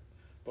jacked up.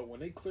 But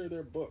when they clear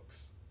their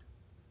books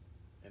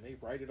and they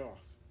write it off,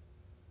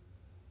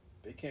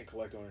 they can't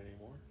collect on it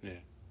anymore.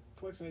 Yeah.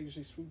 Collection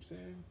agency swoops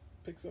in,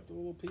 picks up the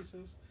little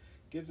pieces,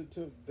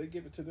 they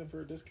give it to them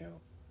for a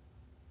discount.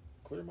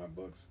 Clear my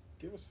books,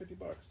 give us $50.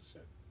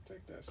 Shit,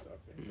 take that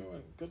stuff and go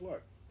in. Good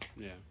luck.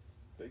 Yeah.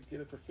 They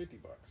get it for $50.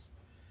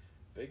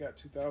 They got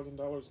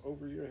 $2,000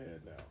 over your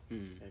head now,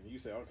 and you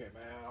say, "Okay,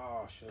 man,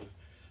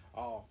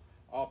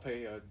 I'll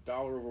pay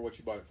 $1 over what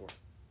you bought it for."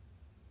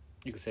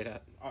 You can say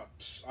that.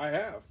 I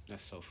have.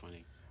 That's so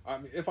funny. I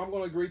mean, if I'm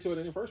going to agree to it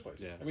in the first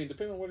place. Yeah. I mean,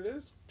 depending on what it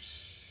is,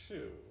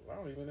 shoot, I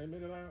don't even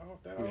admit that I owe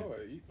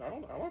it. I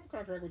don't have a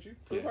contract with you.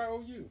 Prove I owe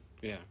you.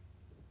 Yeah.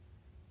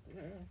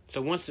 Yeah.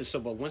 So once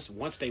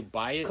they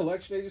buy it,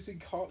 Collection agency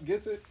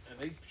gets it, and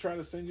they try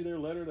to send you their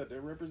letter that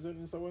they're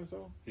representing so and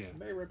so. Yeah.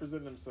 They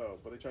represent themselves,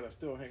 but they try to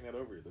still hang that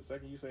over you. The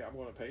second you say I'm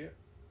going to pay it,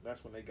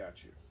 that's when they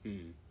got you.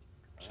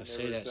 So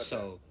say that.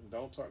 So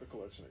don't talk to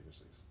collection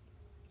agencies.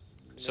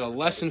 So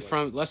lesson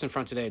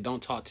from today: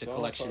 don't talk to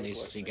collection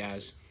agency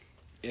guys.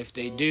 If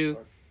they do,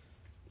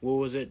 what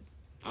was it?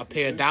 I'll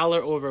pay $1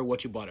 over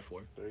what you bought it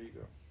for. There you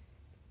go.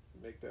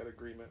 Make that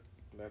agreement,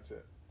 and that's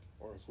it.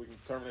 Or else we can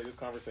terminate this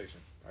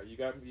conversation. All right, you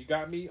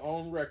got me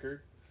on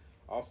record.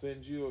 I'll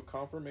send you a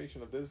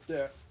confirmation of this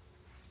debt.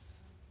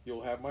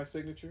 You'll have my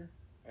signature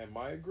and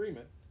my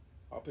agreement.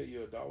 I'll pay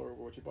you $1 over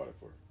what you bought it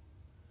for.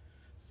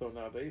 So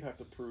now they'd have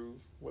to prove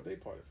what they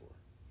bought it for.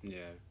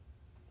 Yeah.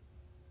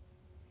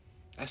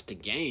 That's the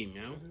game,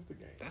 yo. That is the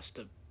game. That's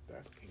the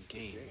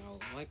game, game. yo.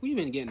 Like, we've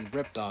been getting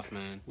ripped off,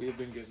 man. We have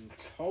been getting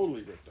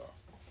totally ripped off.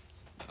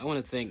 I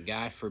want to thank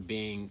Guy for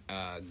being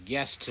a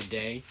guest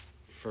today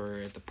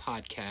for the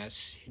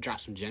podcast. He dropped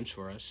some gems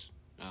for us,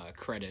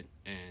 credit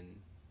and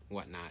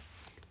whatnot.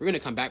 We're going to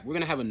come back. We're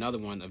going to have another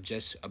one of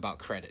just about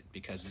credit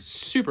because it's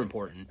super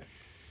important.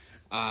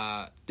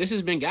 This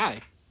has been Guy.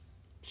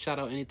 Shout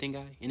out anything,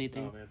 Guy?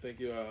 Anything? Oh, man, thank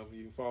you.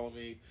 You can follow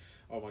me.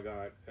 Oh, my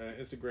God.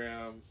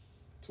 Instagram,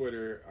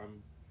 Twitter,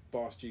 I'm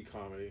Boss G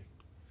Comedy.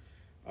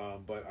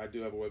 But I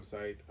do have a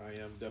website. I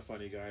am The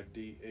Funny Guy,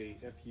 DAFUNNYGUY,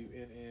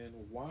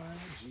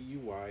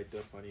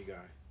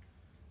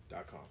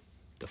 TheFunnyGuy.com.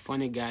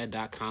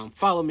 TheFunnyGuy.com.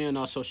 Follow me on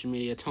all social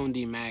media. Tone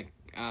D Mac.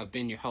 I've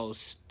been your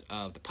host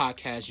of the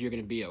podcast. You're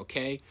going to be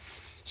okay.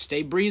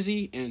 Stay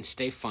breezy and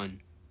stay fun.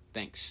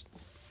 Thanks.